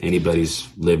invalidate anybody's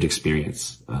lived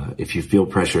experience. If you feel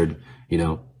pressured,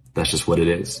 that's just what it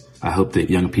is. I hope that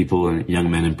young people and young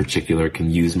men in particular can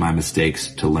use my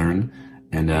mistakes to learn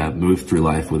and move through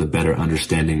life with a better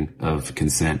understanding of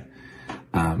consent.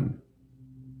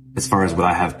 As far as what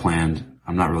I have planned,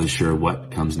 I'm not really sure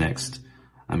what comes next.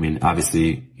 I mean,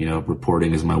 obviously,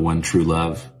 reporting is my one true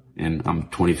love, and I'm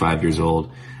 25 years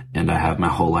old and I have my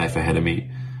whole life ahead of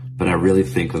me. But I really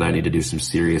think that I need to do some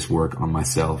serious work on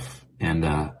myself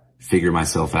and figure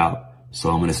myself out. So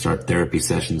I'm going to start therapy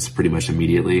sessions pretty much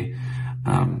immediately.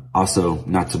 Also,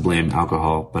 not to blame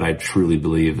alcohol, but I truly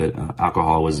believe that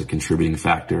alcohol was a contributing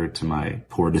factor to my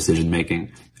poor decision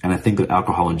making. And I think that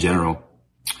alcohol in general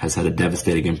has had a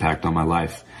devastating impact on my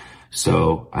life.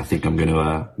 So I think I'm going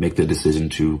to make the decision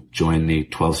to join the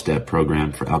 12-step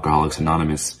program for Alcoholics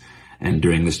Anonymous. And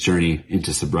during this journey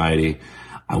into sobriety,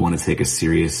 I want to take a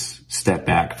serious step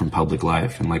back from public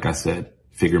life. And like I said,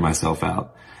 figure myself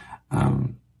out.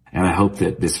 And I hope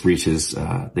that this reaches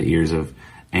the ears of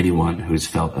anyone who's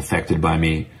felt affected by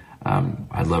me.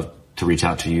 I'd love to reach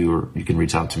out to you, or you can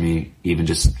reach out to me, even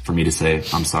just for me to say,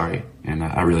 I'm sorry. And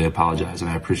I really apologize, and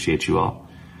I appreciate you all.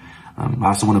 I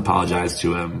also want to apologize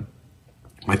to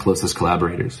my closest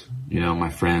collaborators, my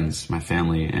friends, my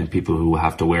family, and people who will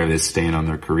have to wear this stain on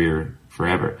their career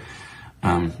forever.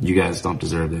 You guys don't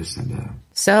deserve this. And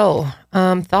So,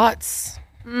 thoughts?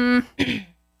 No,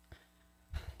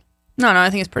 I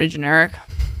think it's pretty generic.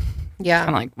 Yeah.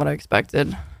 Kind of like what I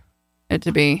expected it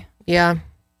to be. Yeah.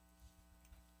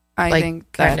 I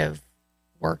think kind of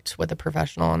worked with a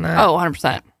professional on that. Oh,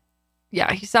 100%.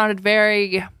 Yeah, he sounded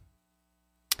very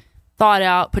thought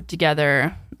out, put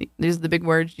together. These are the big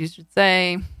words you should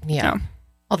say. Yeah.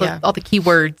 All the key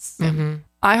words. Mm-hmm.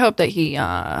 I hope that he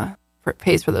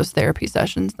pays for those therapy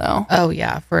sessions, though. Oh,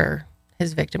 yeah, for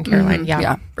his victim, Caroline. Mm-hmm.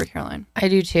 Yeah, for Caroline. I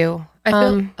do too. I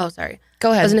feel, sorry. Go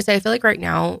ahead. I was going to say, I feel like right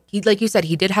now, like you said,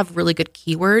 he did have really good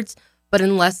keywords, but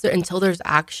until there's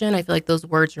action, I feel like those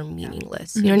words are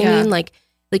meaningless. You know what I mean?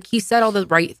 Like he said all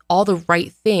the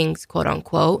right things, quote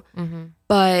unquote. Mm-hmm.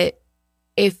 But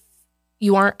if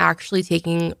you aren't actually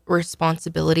taking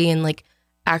responsibility and like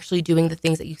actually doing the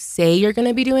things that you say you're going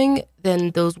to be doing, then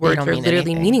those words are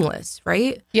literally meaningless,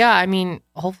 right? Yeah, I mean,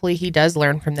 hopefully he does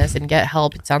learn from this and get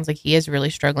help. It sounds like he is really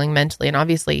struggling mentally. And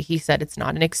obviously he said it's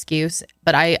not an excuse,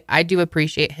 but I do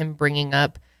appreciate him bringing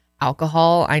up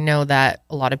alcohol. I know that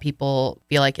a lot of people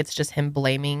feel like it's just him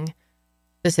blaming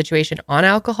the situation on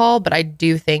alcohol, but I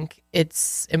do think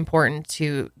it's important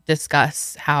to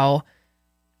discuss how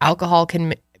alcohol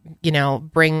can,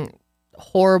 bring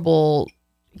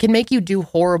can make you do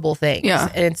horrible things. Yeah.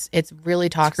 And it's really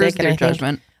toxic. And I think,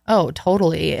 judgment. Oh,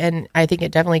 totally. And I think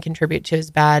it definitely contributes to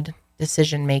his bad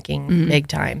decision making big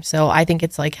time. So I think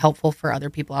it's like helpful for other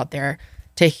people out there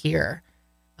to hear.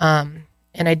 And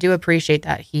I do appreciate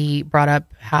that he brought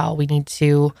up how we need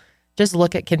to just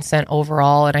look at consent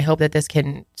overall. And I hope that this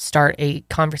can start a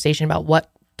conversation about what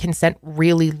consent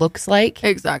really looks like.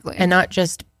 Exactly. And not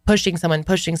just pushing someone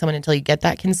until you get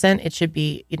that consent. It should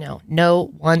be,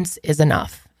 no once is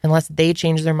enough. Unless they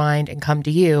change their mind and come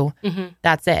to you,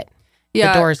 that's it.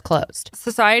 Yeah. The door is closed.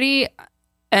 Society,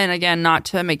 and again, not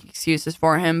to make excuses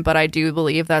for him, but I do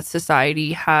believe that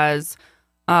society has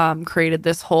created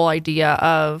this whole idea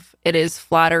of it is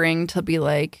flattering to be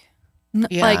like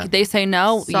they say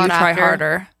no, you try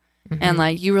harder. And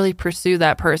like you really pursue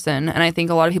that person. And I think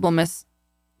a lot of people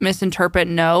misinterpret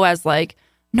no as like,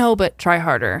 no, but try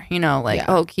harder,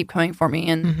 oh, keep coming for me.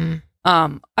 And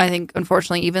I think,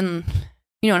 unfortunately, even,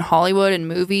 in Hollywood and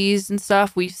movies and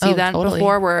stuff, we see that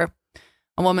before where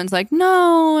a woman's like,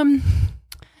 no.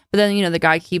 But then, the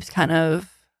guy keeps kind of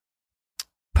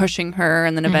pushing her.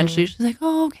 And then eventually she's like,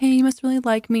 oh, okay, you must really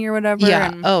like me or whatever.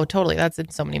 Yeah. And, Totally. That's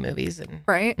in so many movies.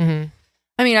 Right. Mm-hmm.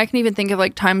 I mean, I can even think of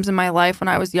like times in my life when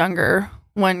I was younger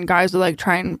when guys would like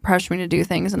try and pressure me to do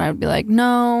things and I would be like,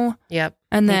 no. Yep.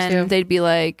 And then they'd be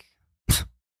like,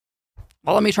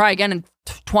 well, let me try again in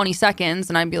 20 seconds.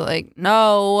 And I'd be like,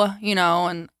 no,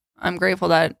 and I'm grateful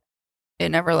that it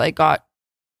never like got,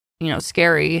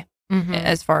 scary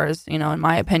as far as, in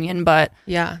my opinion. But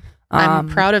yeah, I'm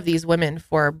proud of these women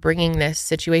for bringing this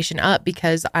situation up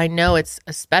because I know it's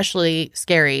especially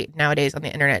scary nowadays on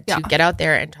the internet to get out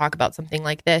there and talk about something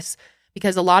like this.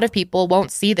 Because a lot of people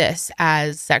won't see this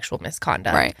as sexual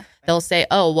misconduct. Right. They'll say,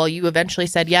 oh, well, you eventually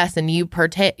said yes and you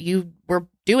were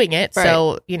doing it. Right.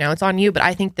 So, it's on you. But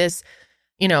I think this,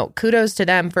 kudos to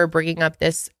them for bringing up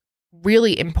this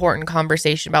really important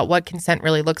conversation about what consent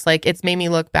really looks like. It's made me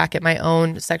look back at my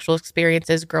own sexual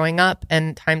experiences growing up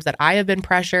and times that I have been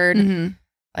pressured.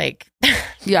 Like,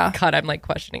 yeah. God, I'm like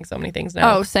questioning so many things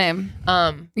now. Oh, same.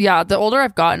 Yeah, the older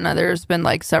I've gotten, there's been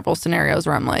like several scenarios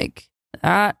where I'm like,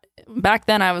 that. Back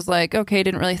then I was like, okay,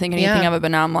 didn't really think anything of it,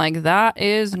 but now I'm like, that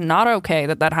is not okay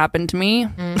that happened to me.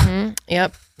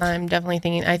 Yep. I'm definitely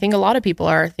thinking, I think a lot of people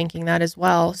are thinking that as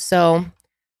well. So,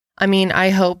 I mean,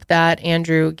 I hope that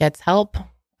Andrew gets help.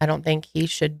 I don't think he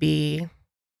should be,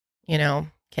 you know,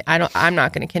 I'm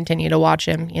not going to continue to watch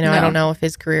him. You know, I don't know if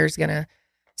his career is going to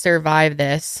survive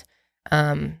this.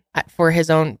 For his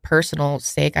own personal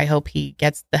sake, I hope he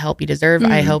gets the help he deserves.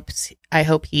 I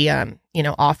hope he, you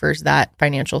know, offers that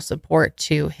financial support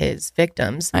to his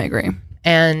victims. I agree.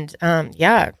 And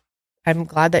yeah, I'm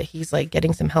glad that he's like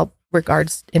getting some help in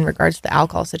regards to the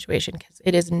alcohol situation, because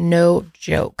it is no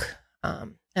joke.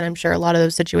 And I'm sure a lot of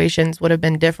those situations would have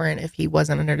been different if he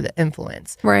wasn't under the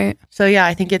influence. Right. So yeah,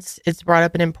 I think it's brought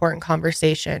up an important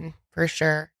conversation for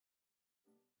sure.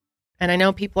 And I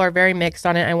know people are very mixed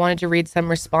on it. I wanted to read some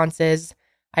responses.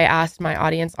 I asked my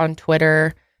audience on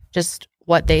Twitter just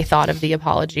what they thought of the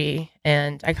apology,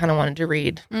 and I kind of wanted to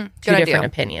read two different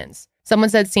opinions. Someone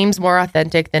said, seems more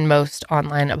authentic than most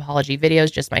online apology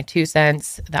videos, just my 2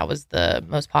 cents. That was the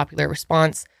most popular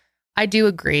response. I do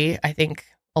agree. I think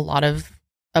a lot of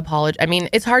apology, I mean,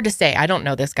 it's hard to say. I don't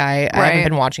know this guy. Right. I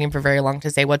haven't been watching him for very long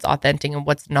to say what's authentic and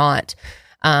what's not.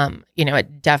 You know,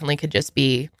 it definitely could just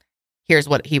be, here's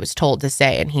what he was told to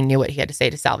say, and he knew what he had to say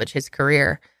to salvage his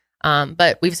career.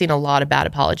 But we've seen a lot of bad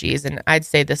apologies, and I'd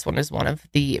say this one is one of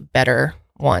the better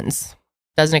ones.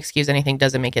 Doesn't excuse anything,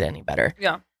 doesn't make it any better.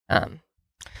 Yeah.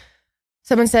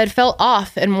 Someone said, felt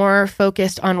off and more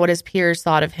focused on what his peers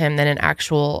thought of him than an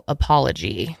actual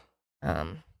apology.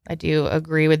 I do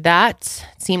agree with that.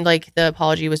 It seemed like the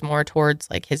apology was more towards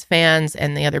like his fans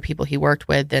and the other people he worked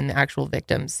with than the actual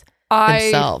victims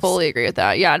themselves. I fully agree with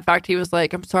that. Yeah. In fact, he was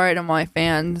like, I'm sorry to my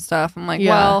fans and stuff. I'm like,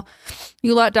 well,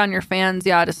 you let down your fans,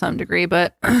 to some degree,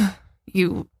 but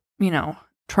you know,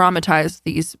 traumatized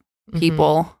these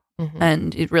people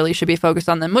and it really should be focused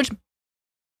on them, which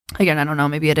again, I don't know,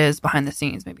 maybe it is behind the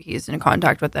scenes. Maybe he's in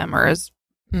contact with them or is,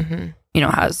 you know,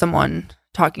 has someone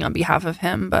talking on behalf of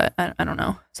him, but I don't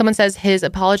know. Someone says his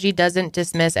apology doesn't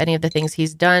dismiss any of the things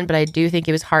he's done, but I do think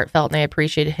it was heartfelt, and I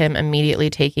appreciated him immediately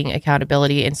taking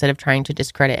accountability instead of trying to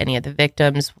discredit any of the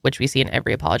victims, which we see in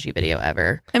every apology video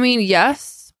ever. I mean,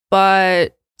 yes,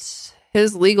 but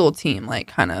his legal team, like,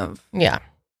 kind of,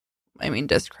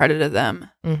 discredited them.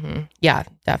 Yeah,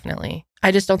 definitely.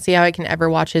 I just don't see how I can ever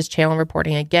watch his channel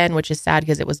reporting again, which is sad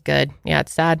because it was good. Yeah,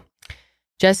 it's sad.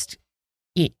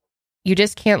 You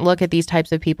just can't look at these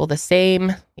types of people the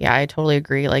same. Yeah, I totally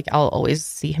agree. Like, I'll always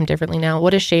see him differently now.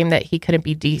 What a shame that he couldn't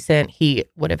be decent. He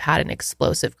would have had an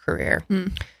explosive career.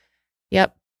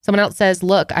 Yep. Someone else says,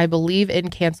 look, I believe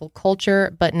in cancel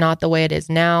culture, but not the way it is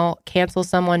now. Cancel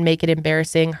someone, make it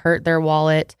embarrassing, hurt their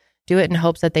wallet, do it in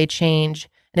hopes that they change.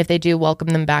 And if they do, welcome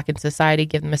them back in society,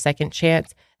 give them a second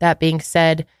chance. That being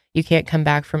said, you can't come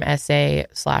back from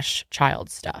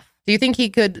SA/child stuff. Do you think he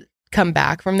could come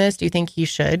back from this? Do you think he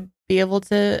should be able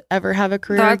to ever have a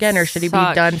career again, or should he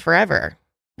be done forever?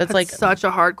 That's like such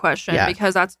a hard question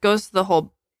because that goes to the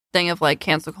whole thing of like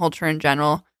cancel culture in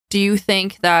general. Do you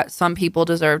think that some people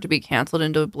deserve to be canceled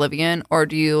into oblivion, or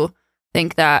do you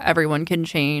think that everyone can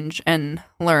change and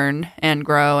learn and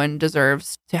grow and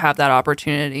deserves to have that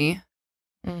opportunity?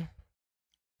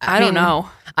 I don't know.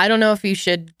 I don't know if you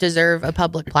should deserve a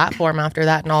public platform after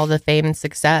that and all the fame and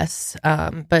success.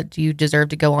 But do you deserve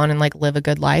to go on and like live a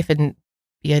good life and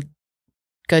be a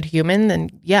good human? Then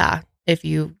yeah, if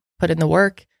you put in the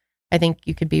work, I think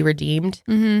you could be redeemed.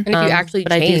 And if you actually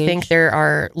but change. I do think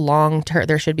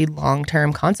there should be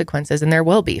long-term consequences, and there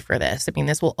will be for this. I mean,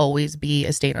 this will always be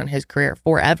a stain on his career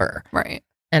forever. Right.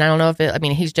 And I don't know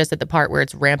if he's just at the part where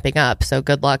it's ramping up. So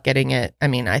good luck getting it. I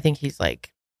mean, I think he's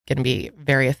like going to be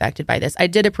very affected by this. I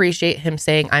did appreciate him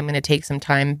saying, I'm going to take some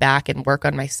time back and work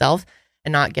on myself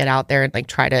and not get out there and like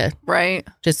try to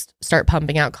just start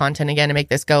pumping out content again to make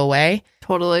this go away.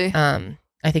 Totally.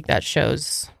 I think that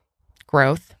shows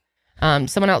growth.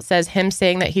 Someone else says him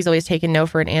saying that he's always taken no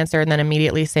for an answer and then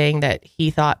immediately saying that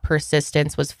he thought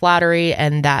persistence was flattery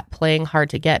and that playing hard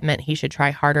to get meant he should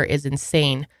try harder is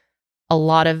insane.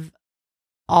 All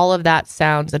of that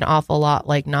sounds an awful lot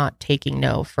like not taking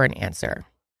no for an answer.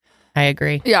 I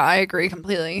agree. Yeah, I agree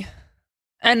completely.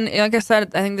 And like I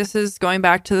said, I think this is going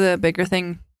back to the bigger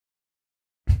thing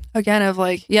again of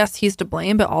like, yes, he's to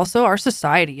blame, but also our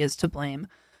society is to blame.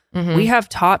 We have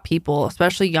taught people,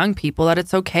 especially young people, that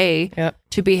it's okay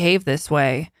to behave this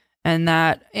way.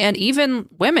 and even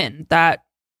women that,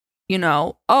 you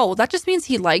know, oh, that just means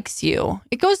he likes you.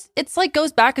 It's like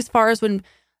goes back as far as when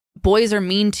boys are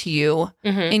mean to you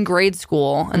in grade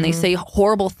school and they say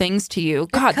horrible things to you.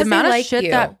 God, the amount of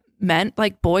shit that meant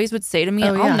like boys would say to me,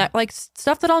 like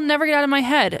stuff that I'll never get out of my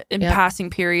head in passing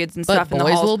periods and stuff. But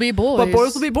boys will be boys. But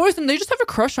boys will be boys, and they just have a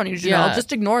crush on you. You know,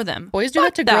 just ignore them. Boys do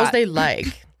that to girls they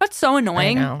like. That's so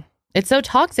annoying. I know. It's so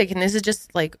toxic, and this is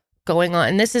just like going on.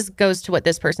 And this goes to what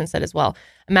this person said as well.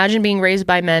 Imagine being raised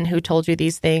by men who told you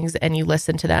these things and you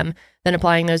listened to them, then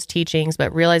applying those teachings,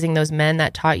 but realizing those men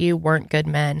that taught you weren't good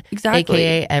men. Exactly.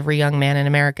 AKA every young man in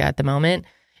America at the moment.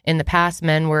 In the past,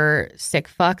 men were sick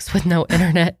fucks with no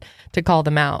internet to call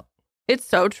them out. It's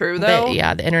so true, though.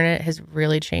 But the internet has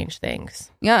really changed things.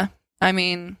 Yeah. I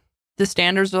mean, the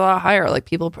standards are a lot higher. Like,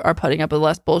 people are putting up with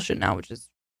less bullshit now, which is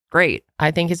great. I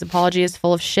think his apology is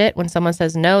full of shit. When someone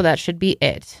says no, that should be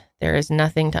it. There is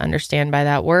nothing to understand by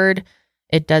that word.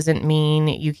 It doesn't mean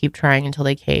you keep trying until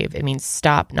they cave. It means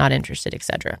stop, not interested,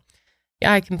 etc.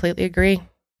 Yeah, I completely agree.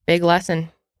 Big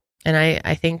lesson. And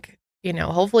I think, you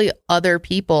know, hopefully other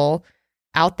people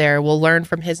out there will learn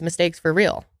from his mistakes for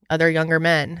real. Other younger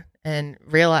men, and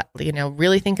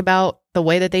really think about the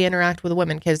way that they interact with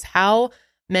women, because how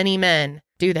many men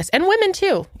do this, and women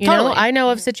too. You know, I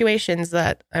know of situations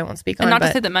that I won't speak on. And not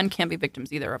to say that men can't be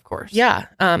victims either, of course. Yeah.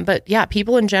 But yeah,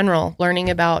 people in general learning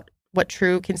about what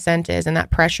true consent is, and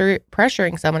that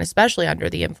pressuring someone, especially under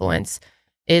the influence,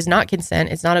 is not consent.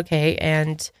 It's not okay.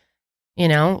 And, you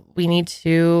know, we need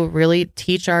to really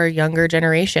teach our younger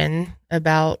generation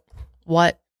about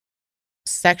what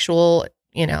sexual,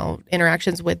 you know,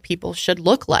 interactions with people should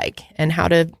look like, and how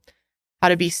to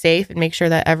be safe and make sure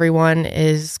that everyone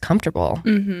is comfortable.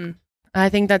 Mm-hmm. I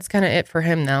think that's kind of it for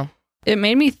him, though. It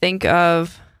made me think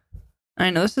of, I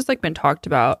know this has like been talked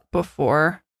about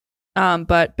before,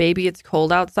 but "Baby It's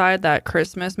Cold Outside," that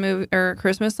Christmas movie or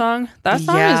Christmas song, that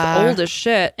song is old as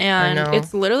shit, and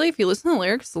it's literally, if you listen to the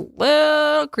lyrics, a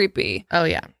little creepy. Oh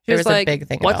yeah, there was like, a big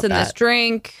thing. What's in that. This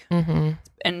drink? Mm-hmm.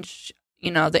 And you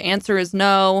know, the answer is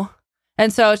no.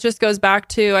 And so it just goes back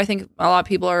to, I think a lot of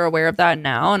people are aware of that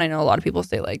now. And I know a lot of people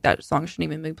say like that song shouldn't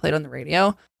even be played on the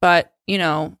radio. But, you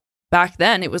know, back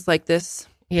then it was like this.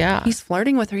 Yeah. He's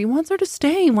flirting with her. He wants her to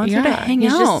stay. He wants her to hang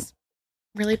out. Just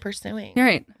really pursuing.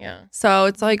 Right. Yeah. So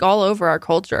it's like all over our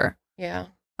culture. Yeah.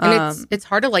 And it's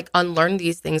hard to like unlearn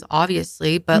these things,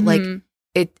 obviously. But like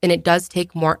it does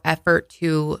take more effort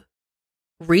to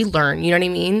relearn. You know what I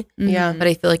mean? Yeah. But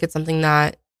I feel like it's something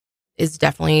that is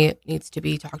definitely needs to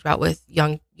be talked about with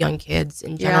young kids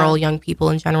in general, young people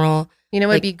in general. You know,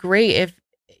 it'd be great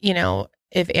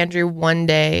if Andrew one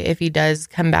day, if he does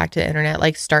come back to the internet,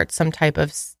 like start some type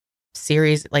of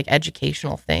series, like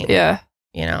educational thing. Yeah.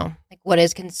 You know, like what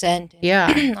is consent? Yeah.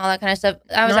 All that kind of stuff.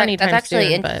 That's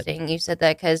actually interesting. You said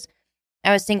that, because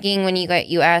I was thinking when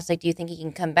you asked, like, do you think he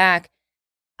can come back?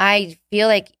 I feel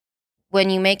like when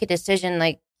you make a decision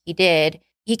like he did,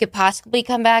 he could possibly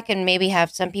come back and maybe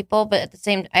have some people, but at the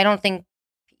same, I don't think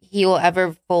he will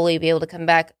ever fully be able to come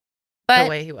back. But the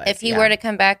way he was, if he were to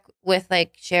come back with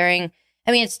like sharing,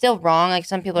 I mean, it's still wrong. Like,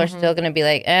 some people are still going to be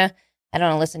like, I don't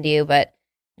want to listen to you, but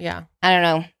yeah, I don't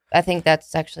know. I think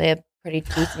that's actually a pretty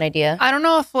decent idea. I don't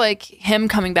know if like him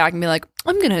coming back and be like,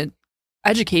 I'm going to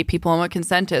educate people on what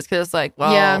consent is, because it's like,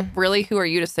 well, really, who are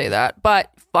you to say that?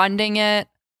 But funding it,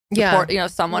 support, you know,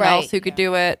 someone else who could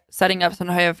do it, setting up some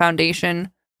kind of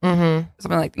foundation, something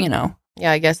like, you know.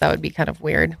 Yeah, I guess that would be kind of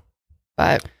weird,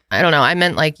 but I don't know. I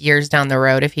meant like years down the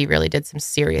road, if he really did some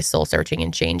serious soul searching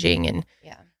and changing, and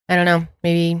I don't know,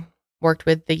 maybe worked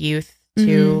with the youth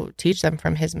to teach them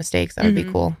from his mistakes. That would be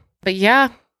cool. But yeah,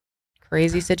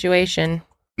 crazy situation.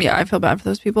 Yeah, I feel bad for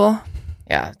those people.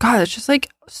 Yeah. God, it's just like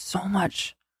so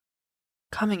much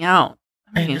coming out.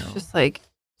 I mean, it's just like,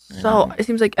 so it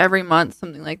seems like every month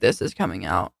something like this is coming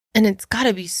out. And it's got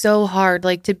to be so hard,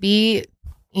 like, to be,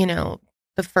 you know,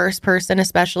 the first person,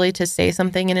 especially, to say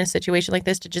something in a situation like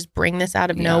this, to just bring this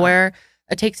out of nowhere.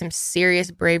 It takes some serious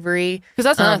bravery. Because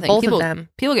that's another thing. Both of them.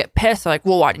 People get pissed. They're like,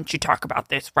 well, why didn't you talk about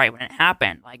this right when it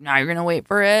happened? Like, now you're going to wait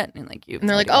for it. And like you. And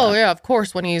they're like, oh, yeah, of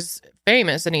course, when he's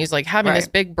famous and he's like having this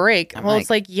big break. Well, it's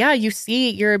like, yeah, you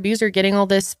see your abuser getting all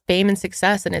this fame and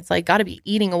success, and it's like got to be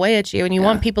eating away at you. And you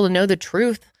want people to know the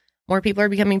truth. More people are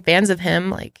becoming fans of him.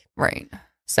 Like,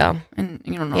 so. And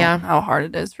you don't know how hard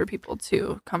it is for people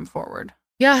to come forward.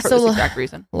 Yeah. For so this exact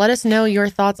reason. Let us know your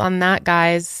thoughts on that,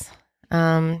 guys.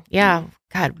 Yeah.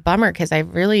 God, bummer, because I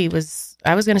was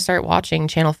going to start watching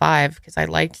Channel 5 because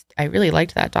I really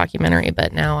liked that documentary,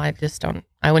 but now I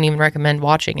wouldn't even recommend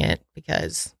watching it,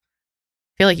 because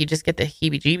I feel like you just get the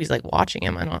heebie-jeebies like watching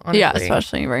him. I don't, honestly. Yeah,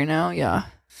 especially right now. Yeah.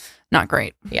 Not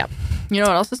great. Yep. You know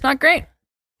what else is not great?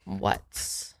 What?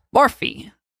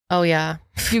 Morphe. Oh, yeah.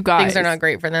 You guys. Things are not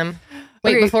great for them.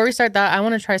 Wait, Okay. before we start that, I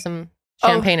want to try some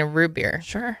champagne and root beer.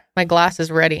 Sure. My glass is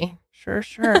ready. Sure.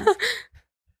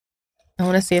 I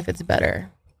want to see if it's better.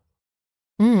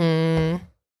 I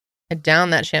down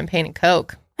that champagne and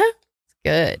Coke. It's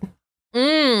good.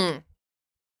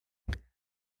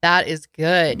 That is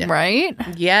good. Right?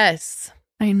 Yes.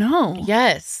 I know.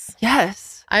 Yes.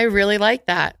 Yes. I really like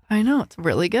that. I know. It's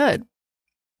really good.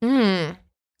 Now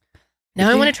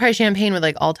I want to try champagne with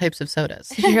like all types of sodas.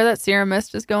 Did you hear that Sierra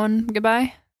Mist is going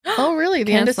goodbye? Oh, really?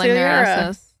 The end of Canceling their Sierra.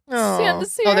 assets. Oh.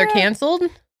 Sierra. Oh, they're canceled?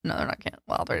 No, they're not canceled.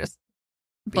 Well, they're just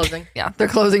Closing. Yeah, they're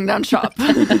closing down shop.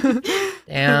 Damn.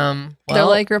 They're Well,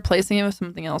 like replacing it with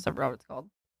something else. I forgot what it's called.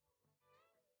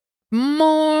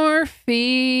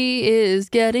 Morphe is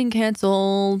getting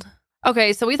canceled.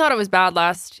 Okay, so we thought it was bad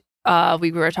last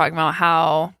week. We were talking about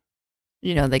how,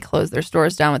 you know, they closed their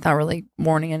stores down without really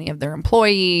warning any of their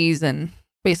employees and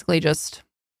basically just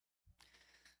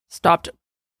stopped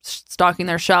stocking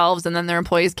their shelves. And then their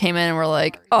employees came in and were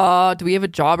like, do we have a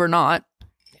job or not?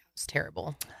 it's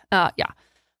terrible. Yeah.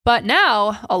 But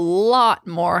now a lot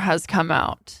more has come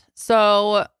out.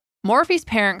 So Morphe's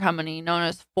parent company, known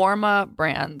as Forma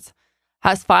Brands,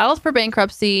 has filed for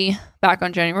bankruptcy back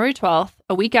on January 12th,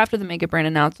 a week after the makeup brand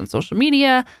announced on social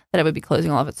media that it would be closing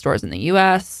all of its stores in the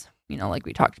U.S., you know, like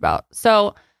we talked about.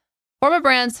 So Forma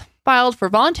Brands filed for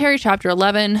voluntary Chapter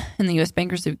 11 in the U.S.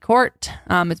 Bankruptcy Court.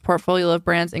 Its portfolio of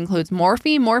brands includes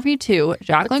Morphe, Morphe 2,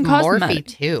 Jacqueline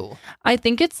Cosmetics. Morphe 2? I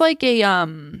think it's like a,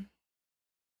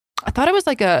 I thought it was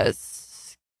like a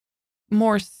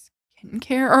more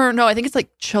skincare, or no, I think it's like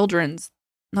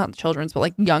not children's, but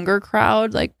like younger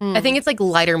crowd. Like I think it's like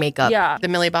lighter makeup. Yeah. The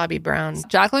Millie Bobby Brown.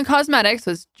 Jacqueline Cosmetics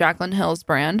was Jacqueline Hill's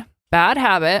brand, Bad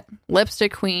Habit,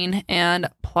 Lipstick Queen, and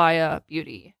Playa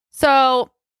Beauty. So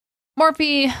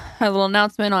Morphe had a little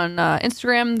announcement on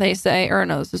Instagram. They say, or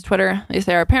no, this is Twitter. They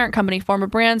say our parent company, Forma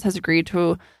Brands, has agreed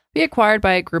to be acquired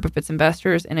by a group of its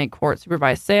investors in a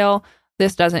court-supervised sale.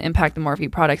 This doesn't impact the Morphe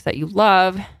products that you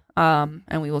love,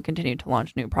 and we will continue to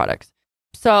launch new products.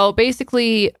 So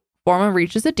basically, Forma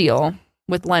reaches a deal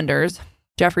with lenders,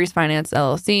 Jefferies Finance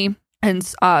LLC, and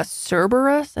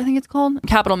Cerberus, I think it's called,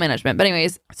 Capital Management. But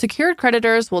anyways, secured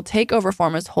creditors will take over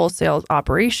Forma's wholesale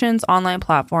operations, online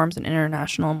platforms, and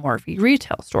international Morphe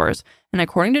retail stores. And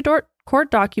according to court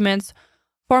documents,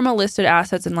 Forma listed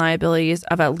assets and liabilities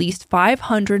of at least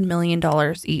 $500 million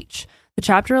each. The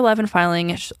Chapter 11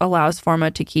 filing allows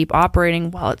Forma to keep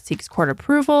operating while it seeks court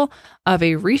approval of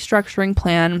a restructuring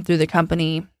plan through the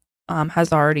company.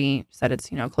 Has already said it's,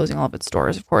 closing all of its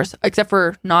stores, of course, except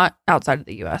for not outside of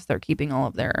the U.S. They're keeping all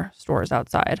of their stores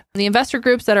outside. The investor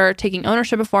groups that are taking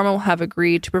ownership of Forma will have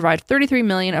agreed to provide $33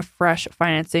 million of fresh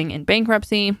financing in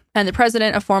bankruptcy. And the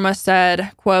president of Forma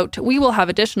said, quote, "We will have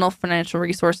additional financial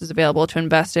resources available to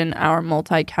invest in our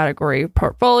multi-category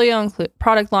portfolio, include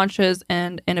product launches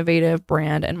and innovative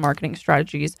brand and marketing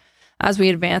strategies as we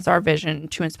advance our vision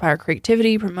to inspire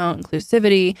creativity, promote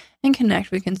inclusivity, and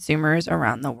connect with consumers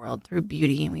around the world through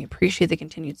beauty. And we appreciate the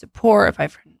continued support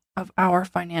of our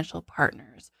financial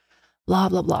partners." Blah,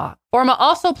 blah, blah. Forma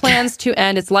also plans to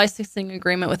end its licensing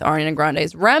agreement with Ariana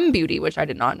Grande's Rem Beauty, which I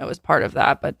did not know was part of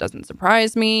that, but doesn't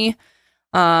surprise me.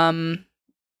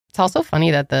 It's also funny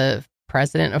that the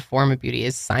president of Forma Beauty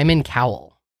is Simon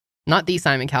Cowell. Not the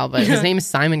Simon Cowell, but his name is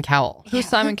Simon Cowell. Who's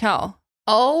Simon Cowell?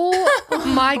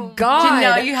 Oh my God.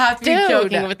 No, you have to be Dude.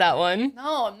 joking with that one.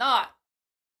 No, I'm not.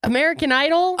 American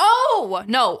Idol? Oh,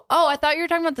 no. Oh, I thought you were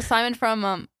talking about the Simon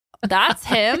from, that's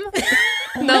him?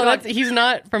 No, he's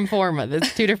not from Forma.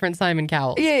 That's two different Simon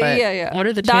Cowells. Yeah. What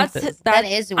are the chances? That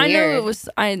is weird. I know it was,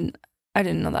 I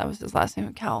didn't know that was his last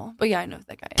name, Cowell. But yeah, I know who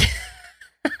that guy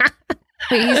is.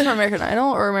 Wait, he's from American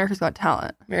Idol or America's Got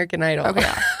Talent? American Idol. Okay,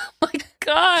 yeah. Oh my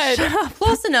God. Shut up.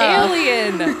 Close enough.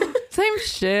 Alien. Same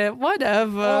shit.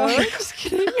 Whatever. Just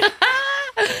kidding.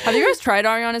 Have you guys tried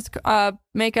Ariana's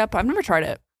makeup? I've never tried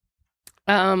it.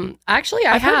 Actually,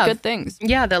 I've have heard good things.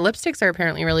 Yeah, the lipsticks are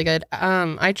apparently really good.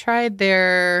 I tried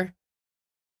I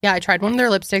tried one of their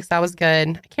lipsticks. That was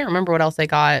good. I can't remember what else I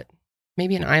got.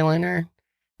 Maybe an eyeliner.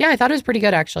 Yeah, I thought it was pretty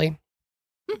good, actually.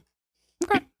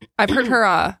 Okay. I've heard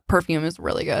her perfume is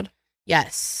really good.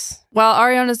 Yes. While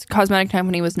Ariana's cosmetic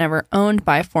company was never owned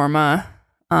by Forma,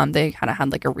 they kind of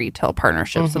had like a retail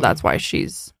partnership. So that's why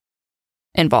she's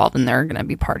involved and they're going to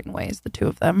be parting ways, the two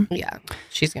of them. Yeah,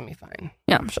 she's going to be fine.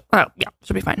 Yeah,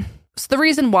 she'll be fine. So the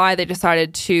reason why they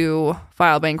decided to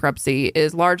file bankruptcy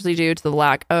is largely due to the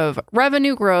lack of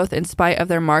revenue growth in spite of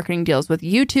their marketing deals with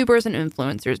YouTubers and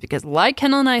influencers. Because like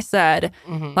Kendall and I said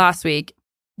last week,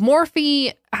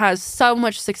 Morphe has so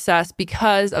much success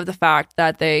because of the fact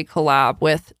that they collab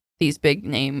with these big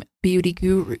name beauty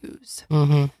gurus.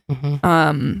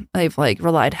 They've like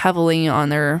relied heavily on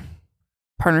their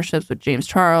partnerships with James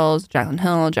Charles, Jaclyn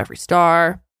Hill, Jeffree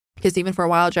Star. Because even for a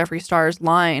while, Jeffree Star's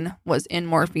line was in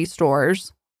Morphe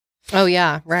stores. Oh,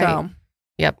 yeah. Right. So,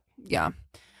 yep. Yeah.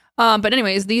 But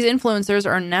anyways, these influencers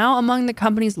are now among the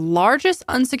company's largest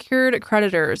unsecured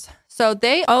creditors. So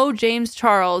they owe James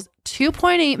Charles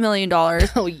 $2.8 million. Oh,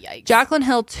 yikes. Jaclyn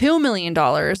Hill $2 million.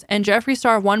 And Jeffree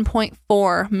Star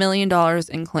 $1.4 million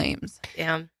in claims.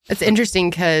 Damn. It's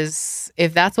interesting because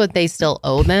if that's what they still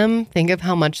owe them, think of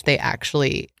how much they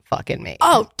actually fucking made.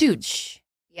 Oh, dude.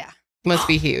 Yeah. Must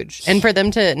be huge. And for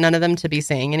them to, none of them to be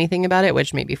saying anything about it,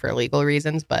 which may be for legal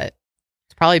reasons, but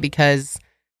it's probably because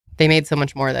they made so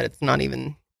much more that it's not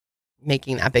even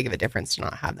making that big of a difference to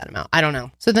not have that amount. I don't know.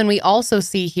 So then we also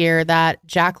see here that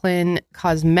Jaclyn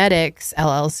Cosmetics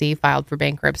LLC filed for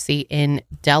bankruptcy in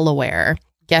Delaware.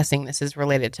 Guessing this is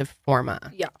related to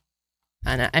Forma. Yeah.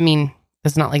 And I mean,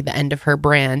 it's not like the end of her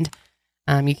brand.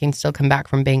 You can still come back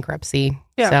from bankruptcy.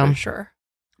 Yeah, for sure.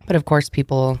 But of course,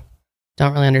 people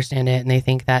don't really understand it. And they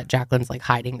think that Jaclyn's like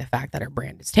hiding the fact that her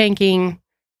brand is tanking.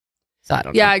 So I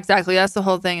don't know. Yeah, exactly. That's the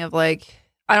whole thing of like,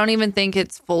 I don't even think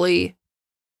it's fully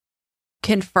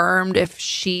confirmed if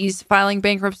she's filing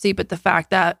bankruptcy, but the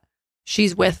fact that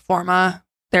she's with Forma,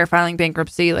 they're filing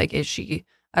bankruptcy, like, is she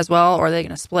as well? Or are they going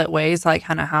to split ways, like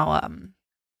kind of how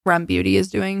Rem Beauty is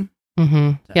doing?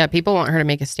 Mm-hmm. So. Yeah, people want her to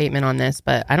make a statement on this,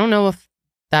 but I don't know if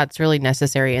that's really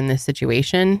necessary in this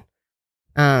situation.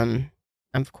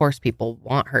 Of course, people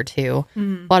want her to.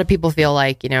 Mm-hmm. A lot of people feel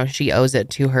like, you know, she owes it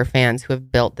to her fans who have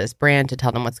built this brand to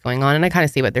tell them what's going on. And I kind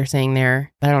of see what they're saying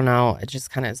there. But I don't know. It just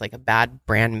kind of is like a bad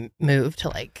brand move to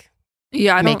like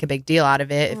make a big deal out of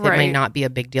it if it may not be a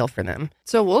big deal for them.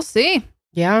 So we'll see.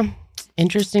 Yeah.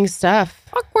 Interesting stuff.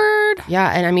 Awkward.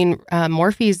 Yeah. And I mean,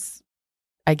 Morphe's,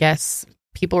 I guess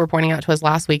people were pointing out to us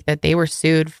last week that they were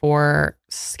sued for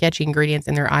sketchy ingredients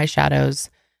in their eyeshadows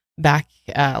back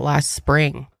last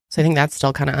spring. So I think that's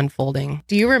still kind of unfolding.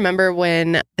 Do you remember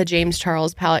when the James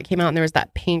Charles palette came out and there was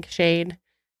that pink shade?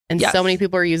 And so many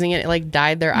people were using it. It like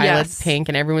dyed their eyelids pink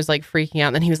and everyone was like freaking out.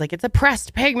 And then he was like, it's a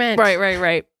pressed pigment.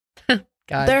 Right.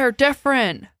 God. They're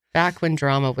different. Back when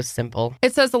drama was simple.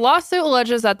 It says the lawsuit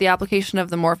alleges that the application of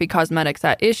the Morphe cosmetics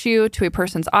at issue to a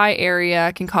person's eye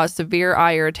area can cause severe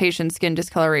eye irritation, skin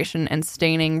discoloration, and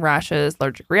staining, rashes,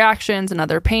 allergic reactions, and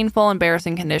other painful,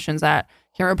 embarrassing conditions that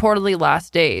can reportedly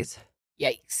last days.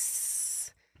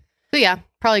 Yikes. So yeah,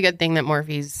 probably a good thing that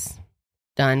Morphe's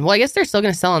done. Well, I guess they're still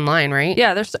going to sell online, right?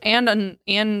 Yeah, there's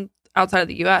and outside of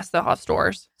the US, they'll have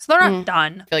stores. So they're not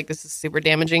done. I feel like this is super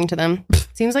damaging to them.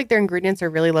 Seems like their ingredients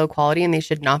are really low quality and they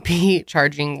should not be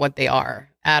charging what they are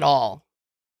at all.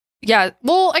 Yeah,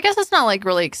 well, I guess it's not like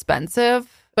really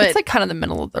expensive, but it's like kind of the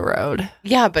middle of the road.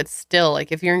 Yeah, but still,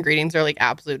 like if your ingredients are like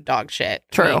absolute dog shit.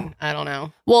 True. I mean, I don't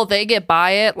know. Well, they get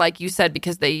by it, like you said,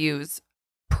 because they use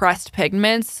pressed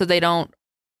pigments, so they don't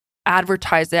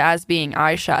advertise it as being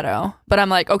eyeshadow. But I'm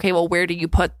like, okay, well, where do you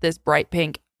put this bright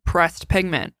pink pressed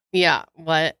pigment? Yeah,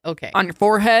 what? Okay. On your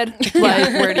forehead?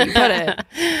 Like, where do you put it?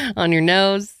 On your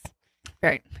nose?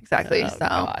 Right, exactly. Oh, so,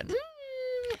 God.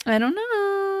 I don't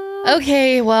know.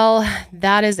 Okay, well,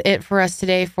 that is it for us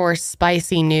today for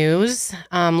spicy news.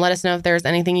 Let us know if there's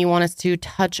anything you want us to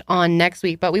touch on next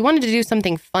week. But we wanted to do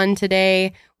something fun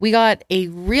today. We got a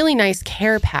really nice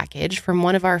care package from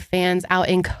one of our fans out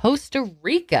in Costa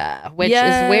Rica, which is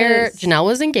where Janelle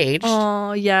was engaged.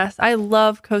 Oh, yes. I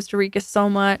love Costa Rica so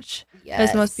much. Yes.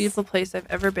 It's the most beautiful place I've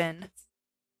ever been.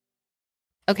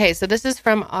 Okay, so this is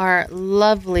from our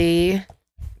lovely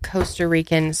Costa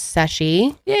Rican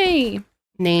seshi. Yay.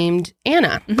 Named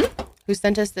Anna, who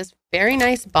sent us this very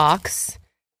nice box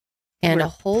and a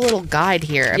whole little guide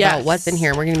here about what's in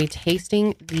here. We're going to be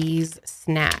tasting these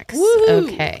snacks. Woo-hoo.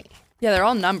 Okay. Yeah, they're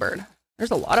all numbered.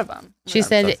 There's a lot of them. She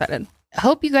said, I'm so excited.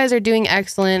 Hope you guys are doing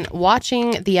excellent.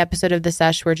 Watching the episode of The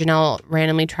Sesh where Janelle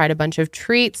randomly tried a bunch of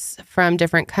treats from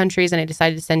different countries, and I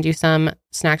decided to send you some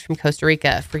snacks from Costa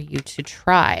Rica for you to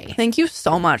try. Thank you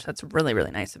so much. That's really,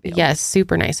 really nice of you. Yes,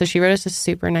 super nice. So she wrote us a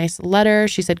super nice letter.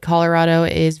 She said, Colorado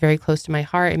is very close to my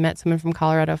heart. I met someone from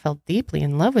Colorado, fell deeply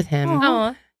in love with him,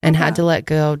 and had to let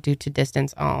go due to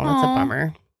distance. Oh, that's a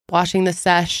bummer. Watching The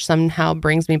Sesh somehow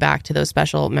brings me back to those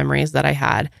special memories that I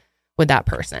had with that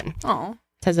person. Oh.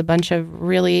 Has a bunch of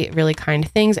really, really kind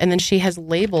things. And then she has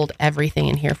labeled everything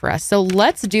in here for us. So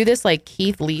let's do this like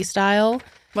Keith Lee style.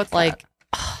 What's like,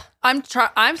 I'm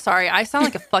sorry. I sound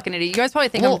like a fucking idiot. You guys probably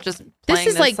think I'm just playing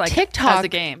this is like TikTok as a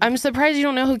game. I'm surprised you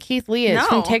don't know who Keith Lee is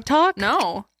from TikTok.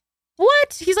 No.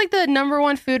 What? He's like the number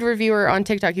one food reviewer on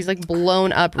TikTok. He's like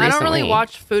blown up recently. I don't really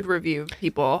watch food review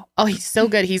people. Oh, he's so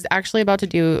good. He's actually about to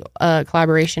do a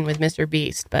collaboration with Mr.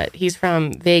 Beast, but he's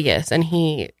from Vegas and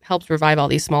he helps revive all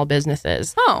these small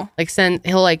businesses. Oh. Like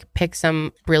he'll like pick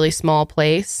some really small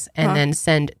place and then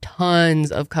send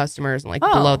tons of customers and like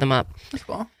blow them up. That's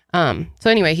cool. So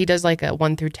anyway, he does like a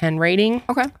 1 through 10 rating.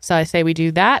 Okay. So I say we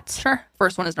do that. Sure.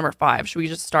 First one is number 5. Should we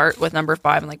just start with number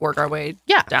 5 and like work our way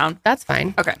down? That's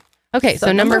fine. Okay.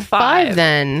 So number 5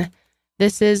 then.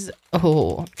 This is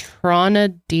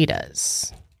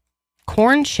Tronaditas.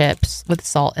 Corn chips with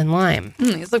salt and lime.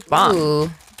 These look bomb. Ooh.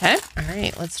 Okay. All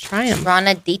right, let's try them.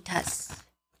 Ronaditas.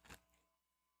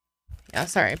 Yeah,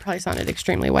 sorry, I probably sounded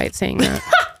extremely white saying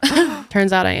that.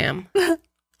 Turns out I am.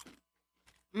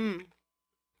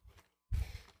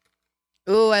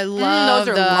 Ooh, I love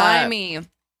those are limey.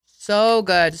 So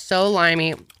good, so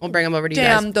limey. We'll bring them over to you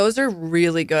guys. Damn, those are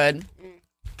really good.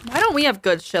 Why don't we have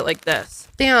good shit like this?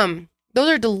 Damn, those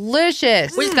are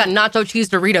delicious. We just got nacho cheese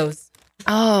Doritos.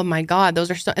 Oh my god,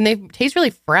 those are so, and they taste really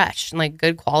fresh and like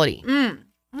good quality. Oh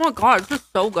my god, this is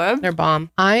so good. They're bomb.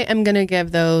 I am gonna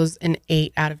give those an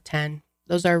 8 out of 10.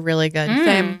 Those are really good.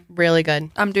 Same. Really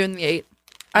good. I'm doing the 8.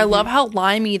 I love how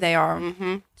limey they are.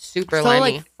 Super So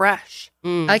limey. like fresh.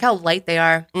 I like how light they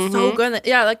are. So good.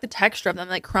 Yeah, I like the texture of them.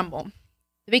 Like crumble.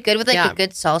 It'd be good with like a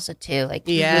good salsa too. Like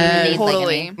Yeah, you need, like,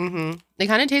 totally. They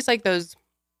kind of taste like those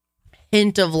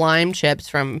hint of lime chips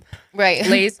from right.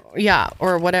 Lay's. Yeah,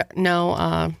 or whatever.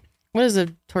 No, what is a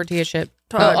tortilla chip?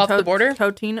 Off the border?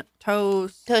 Tostino.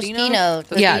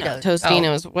 Yeah,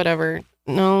 Tostinos, whatever.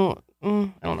 No,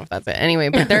 I don't know if that's it. Anyway,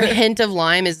 but their hint of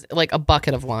lime is like a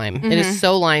bucket of lime. It is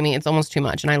so limey, it's almost too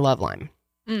much, and I love lime.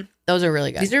 Those are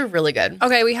really good. These are really good.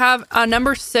 Okay, we have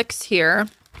number 6 here.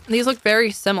 These look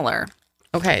very similar.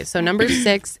 Okay, so number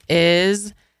 6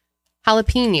 is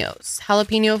jalapenos.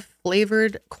 Jalapeno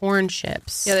flavored corn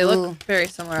chips. Yeah, they look very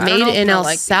similar. I don't Made know if in I El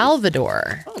like these.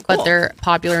 Salvador, Oh, cool. but they're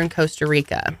popular in Costa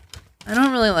Rica. I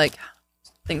don't really like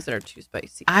things that are too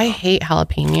spicy. I hate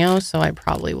jalapeno, so I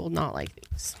probably will not like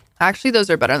these. Actually, those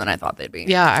are better than I thought they'd be.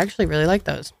 Yeah, I actually really like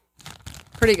those.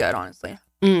 Pretty good, honestly.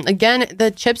 Again, the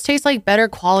chips taste like better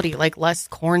quality, like less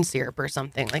corn syrup or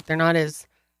something. Like they're not as,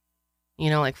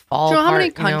 like fall Do you know how apart, many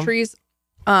countries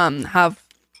have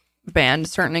banned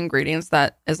certain ingredients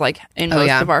that is like in most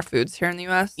yeah. of our foods here in the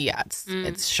U.S.? Yeah,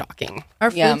 it's shocking. Our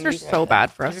Yeah, foods are I'm so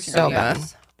bad for us here so in the bad.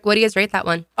 U.S. What do you guys rate that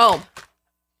one? Oh,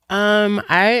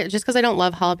 I just because I don't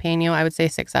love jalapeno, I would say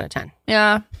 6 out of 10.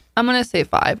 yeah. I'm going to say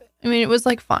 5. I mean, it was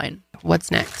like fine. What's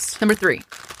next? Number 3.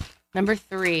 Number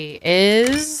 3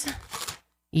 is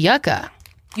yucca.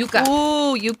 Yuca.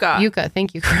 Ooh, yucca. Yucca,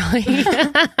 thank you, Curly.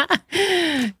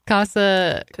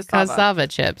 Cassava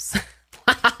chips.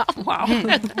 Wow. Do you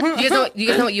guys know what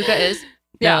yuca is?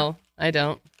 Yeah. No, I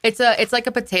don't. It's like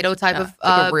a potato type of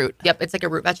like a root. Yep, it's like a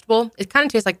root vegetable. It kind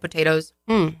of tastes like potatoes.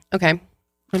 Okay, I'm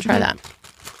gonna try that.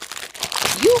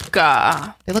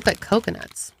 Yucca. They look like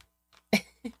coconuts.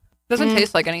 Doesn't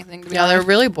taste like anything, to be Yeah, they're honest.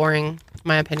 really boring, in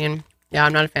my opinion. Yeah,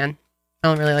 I'm not a fan. I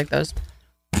don't really like those.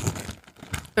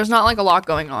 There's not like a lot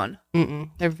going on.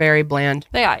 They're very bland.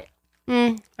 They are.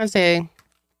 I'd say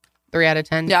 3 out of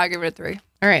 10. Yeah, I give it a 3.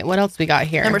 All right, what else we got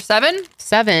here? Number 7.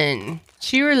 7,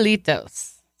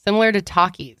 chirlitos. Similar to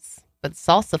Takis, but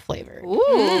salsa flavored.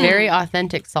 Ooh. Very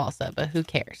authentic salsa, but who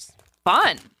cares?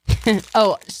 Fun.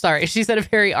 Oh, sorry. She said a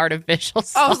very artificial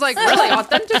salsa. I was like, really?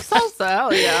 Authentic salsa?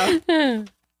 Hell yeah.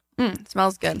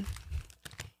 Smells good.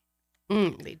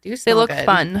 They do They smell look good.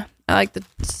 fun. I like the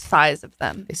size of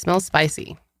them. They smell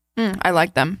spicy. I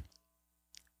like them.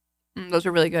 Those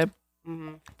are really good.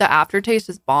 The aftertaste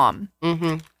is bomb.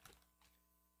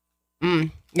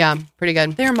 Yeah, pretty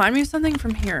good. They remind me of something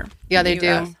from here. Yeah, in they the do.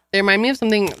 US. They remind me of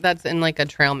something that's in like a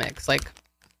trail mix, like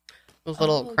those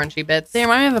little crunchy bits. They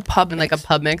remind me of a pub in mix. like a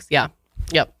pub mix. Yeah.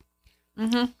 Yep.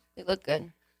 They look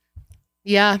good.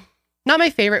 Yeah. Not my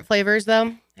favorite flavors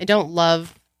though. I don't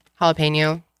love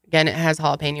jalapeno. Again, it has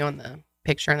jalapeno on the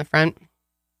picture in the front.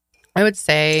 I would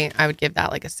say I would give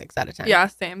that like a 6 out of 10. Yeah,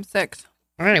 same. 6.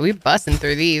 All right, we busting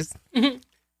through these.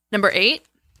 Number 8.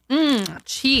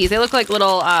 Cheese. They look like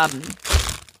little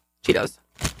Cheetos.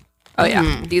 Oh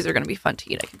yeah, these are gonna be fun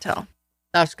to eat. I can tell.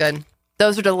 That's good.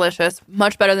 Those are delicious.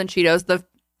 Much better than Cheetos. The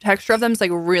texture of them is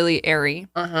like really airy.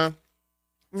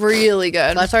 Really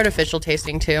good. That's artificial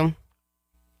tasting too.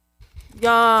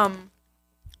 Yum.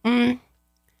 I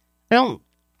don't.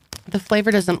 The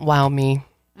flavor doesn't wow me.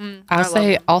 I love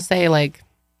them. I'll say like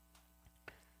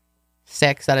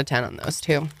 6 out of 10 on those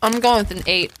two. I'm going with an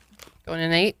 8. Going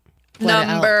an 8. What else?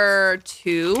 Number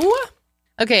 2.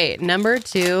 Okay, number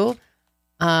 2.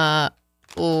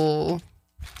 Ooh.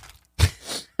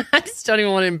 just don't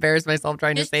even want to embarrass myself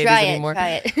trying Just to say try these it. anymore.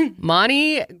 Try it.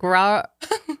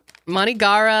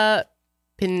 Manigara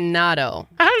Pinado.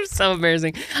 I'm so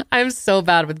embarrassing. I'm so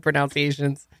bad with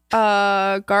pronunciations.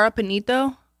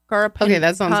 Garapinito. Okay,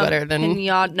 that sounds better than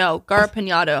No,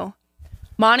 Garapinado.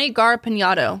 Monty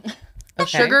Garapinado.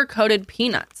 Okay. Sugar-coated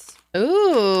peanuts.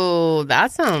 Ooh,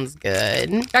 that sounds good.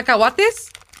 Cacahuates?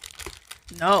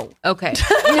 No. Okay.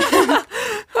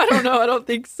 I don't know. I don't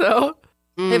think so.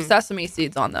 They have Mm. sesame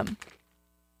seeds on them.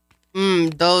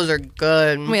 Those are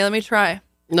good. Wait, let me try.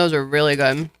 Those are really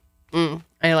good.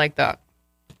 I like that.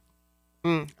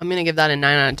 I'm gonna give that a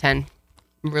 9 out of 10.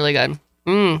 Really good.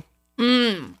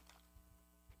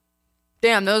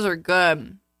 Damn, those are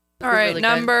good. All right, really good.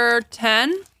 number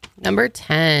 10. Number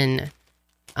 10.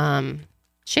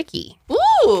 Chicky.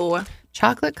 Ooh.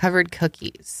 Chocolate covered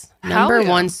cookies. Hell Number yeah.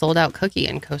 1 sold out cookie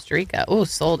in Costa Rica. Oh,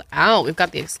 sold out. We've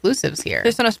got the exclusives here.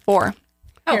 They sent us 4.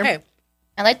 Okay.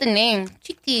 I like the name.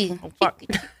 Chicky. Fuck.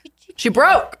 She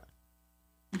broke.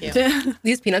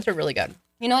 These peanuts are really good.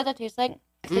 You know what that tastes like?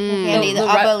 Cooking candy. The The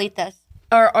red- abuelitas.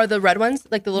 Are the red ones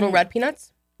like the little red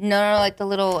peanuts? No, like the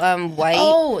little white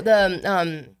Oh,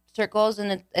 the circles,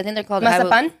 and I think they're called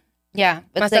masapan. Yeah,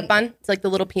 it's like, Masapan. It's like the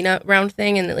little peanut round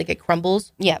thing, and it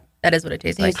crumbles. yeah, That is what it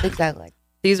tastes like. tastes exactly like.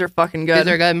 These are fucking good.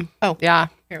 These are good. Oh. Yeah.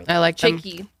 Here. I like them.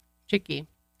 Chicky. Chicky.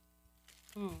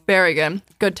 Very good.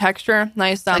 Good texture.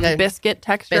 Nice like a biscuit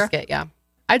texture. Biscuit, yeah.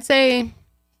 I'd say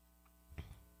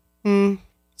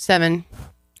 7.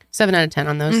 7 out of 10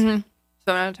 on those. 7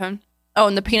 out of 10. Oh,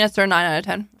 and the peanuts are 9 out of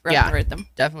 10. Forgot Yeah. to rate them.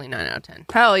 Definitely 9 out of 10.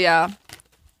 Hell yeah.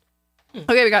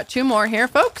 Okay, we got 2 more here,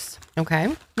 folks.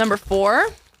 Okay. Number 4.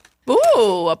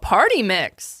 Ooh, a party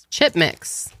mix. Chip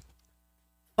mix.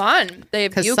 Fun. They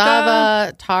have yucca.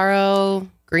 Cassava, taro,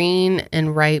 green,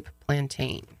 and ripe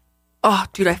plantain. Oh,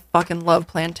 dude, I fucking love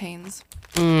plantains.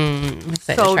 I'm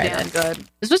excited So to try damn this. good.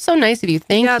 This was so nice of you.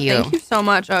 Thank you. Thank you so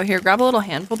much. Oh, here, grab a little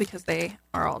handful because they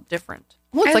are all different.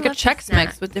 Well, it's I like a love Chex this snack.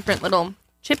 mix with different little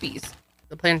chippies.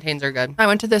 The plantains are good. I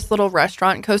went to this little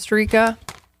restaurant in Costa Rica,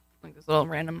 like this little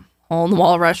random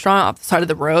hole-in-the-wall restaurant off the side of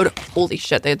the road. Holy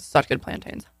shit, they had such good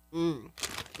plantains.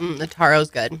 The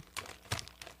taro's good.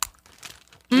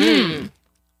 These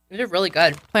are really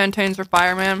good. Plantains are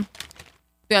fire, man.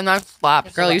 Yeah, that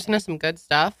slaps. Girl, you sent us some good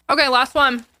stuff. Okay, last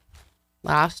one.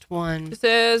 Last one. This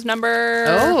is number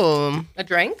A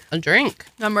drink? A drink.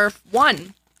 number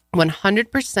 1.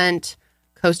 100%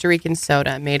 Costa Rican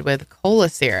soda made with cola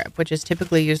syrup, which is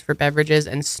typically used for beverages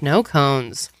and snow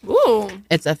cones. Ooh.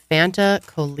 It's a Fanta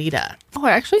Colita. Oh,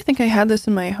 I actually think I had this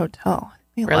in my hotel.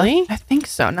 Really? I think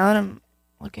so. Now that I'm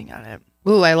looking at it.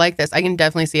 Ooh, I like this. I can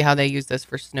definitely see how they use this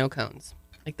for snow cones.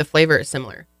 Like the flavor is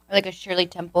similar. Like a Shirley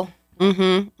Temple.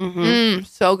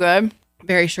 So good.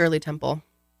 Very Shirley Temple.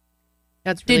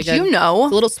 That's really Did good. you It's know?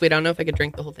 a little sweet. I don't know if I could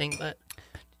drink the whole thing, but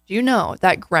Do you know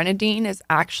that grenadine is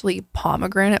actually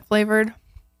pomegranate flavored?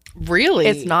 really,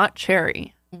 It's not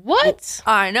cherry. What?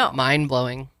 I know. Mind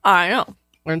blowing. I know.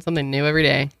 Learn something new every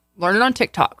day. Learn it on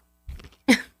TikTok.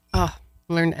 Oh,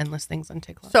 learn endless things on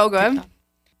TikTok. So good.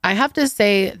 I have to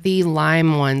say the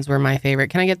lime ones were my favorite.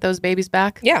 Can I get those babies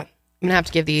back? Yeah. I'm gonna have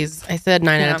to give these. I said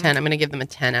 9 out of 10. I'm gonna give them a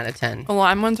 10 out of 10. The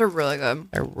lime ones are really good.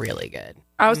 They're really good.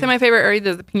 I would say my favorite are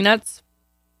either the peanuts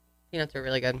Peanuts are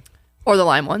really good. or the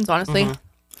lime ones, honestly.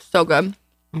 So good.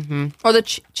 Or the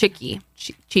chicky.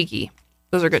 Cheeky.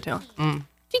 Those are good too.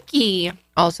 Cheeky.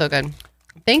 Also good.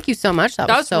 Thank you so much. That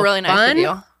That was was so really nice fun. of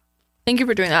you. Thank you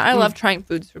for doing that. I love trying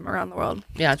foods from around the world.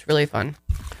 Yeah, it's really fun.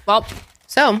 Well,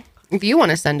 So if you want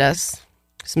to send us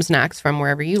some snacks from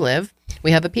wherever you live,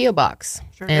 we have a P.O. box.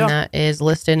 Sure and do. that is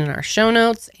listed in our show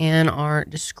notes and our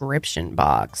description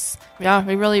box. yeah,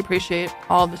 we really appreciate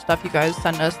all the stuff you guys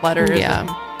send us, letters, Yeah. and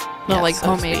Yeah, like so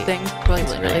homemade sweet. things. Really,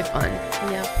 It's really really nice. fun.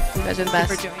 Yeah, you guys are the Thank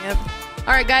best. you for doing it.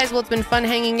 All right, guys. Well, it's been fun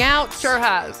hanging out. Sure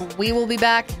has. We will be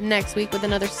back next week with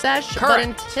another sesh. But Correct.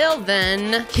 until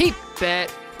then, Keep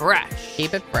it fresh.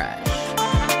 keep it fresh.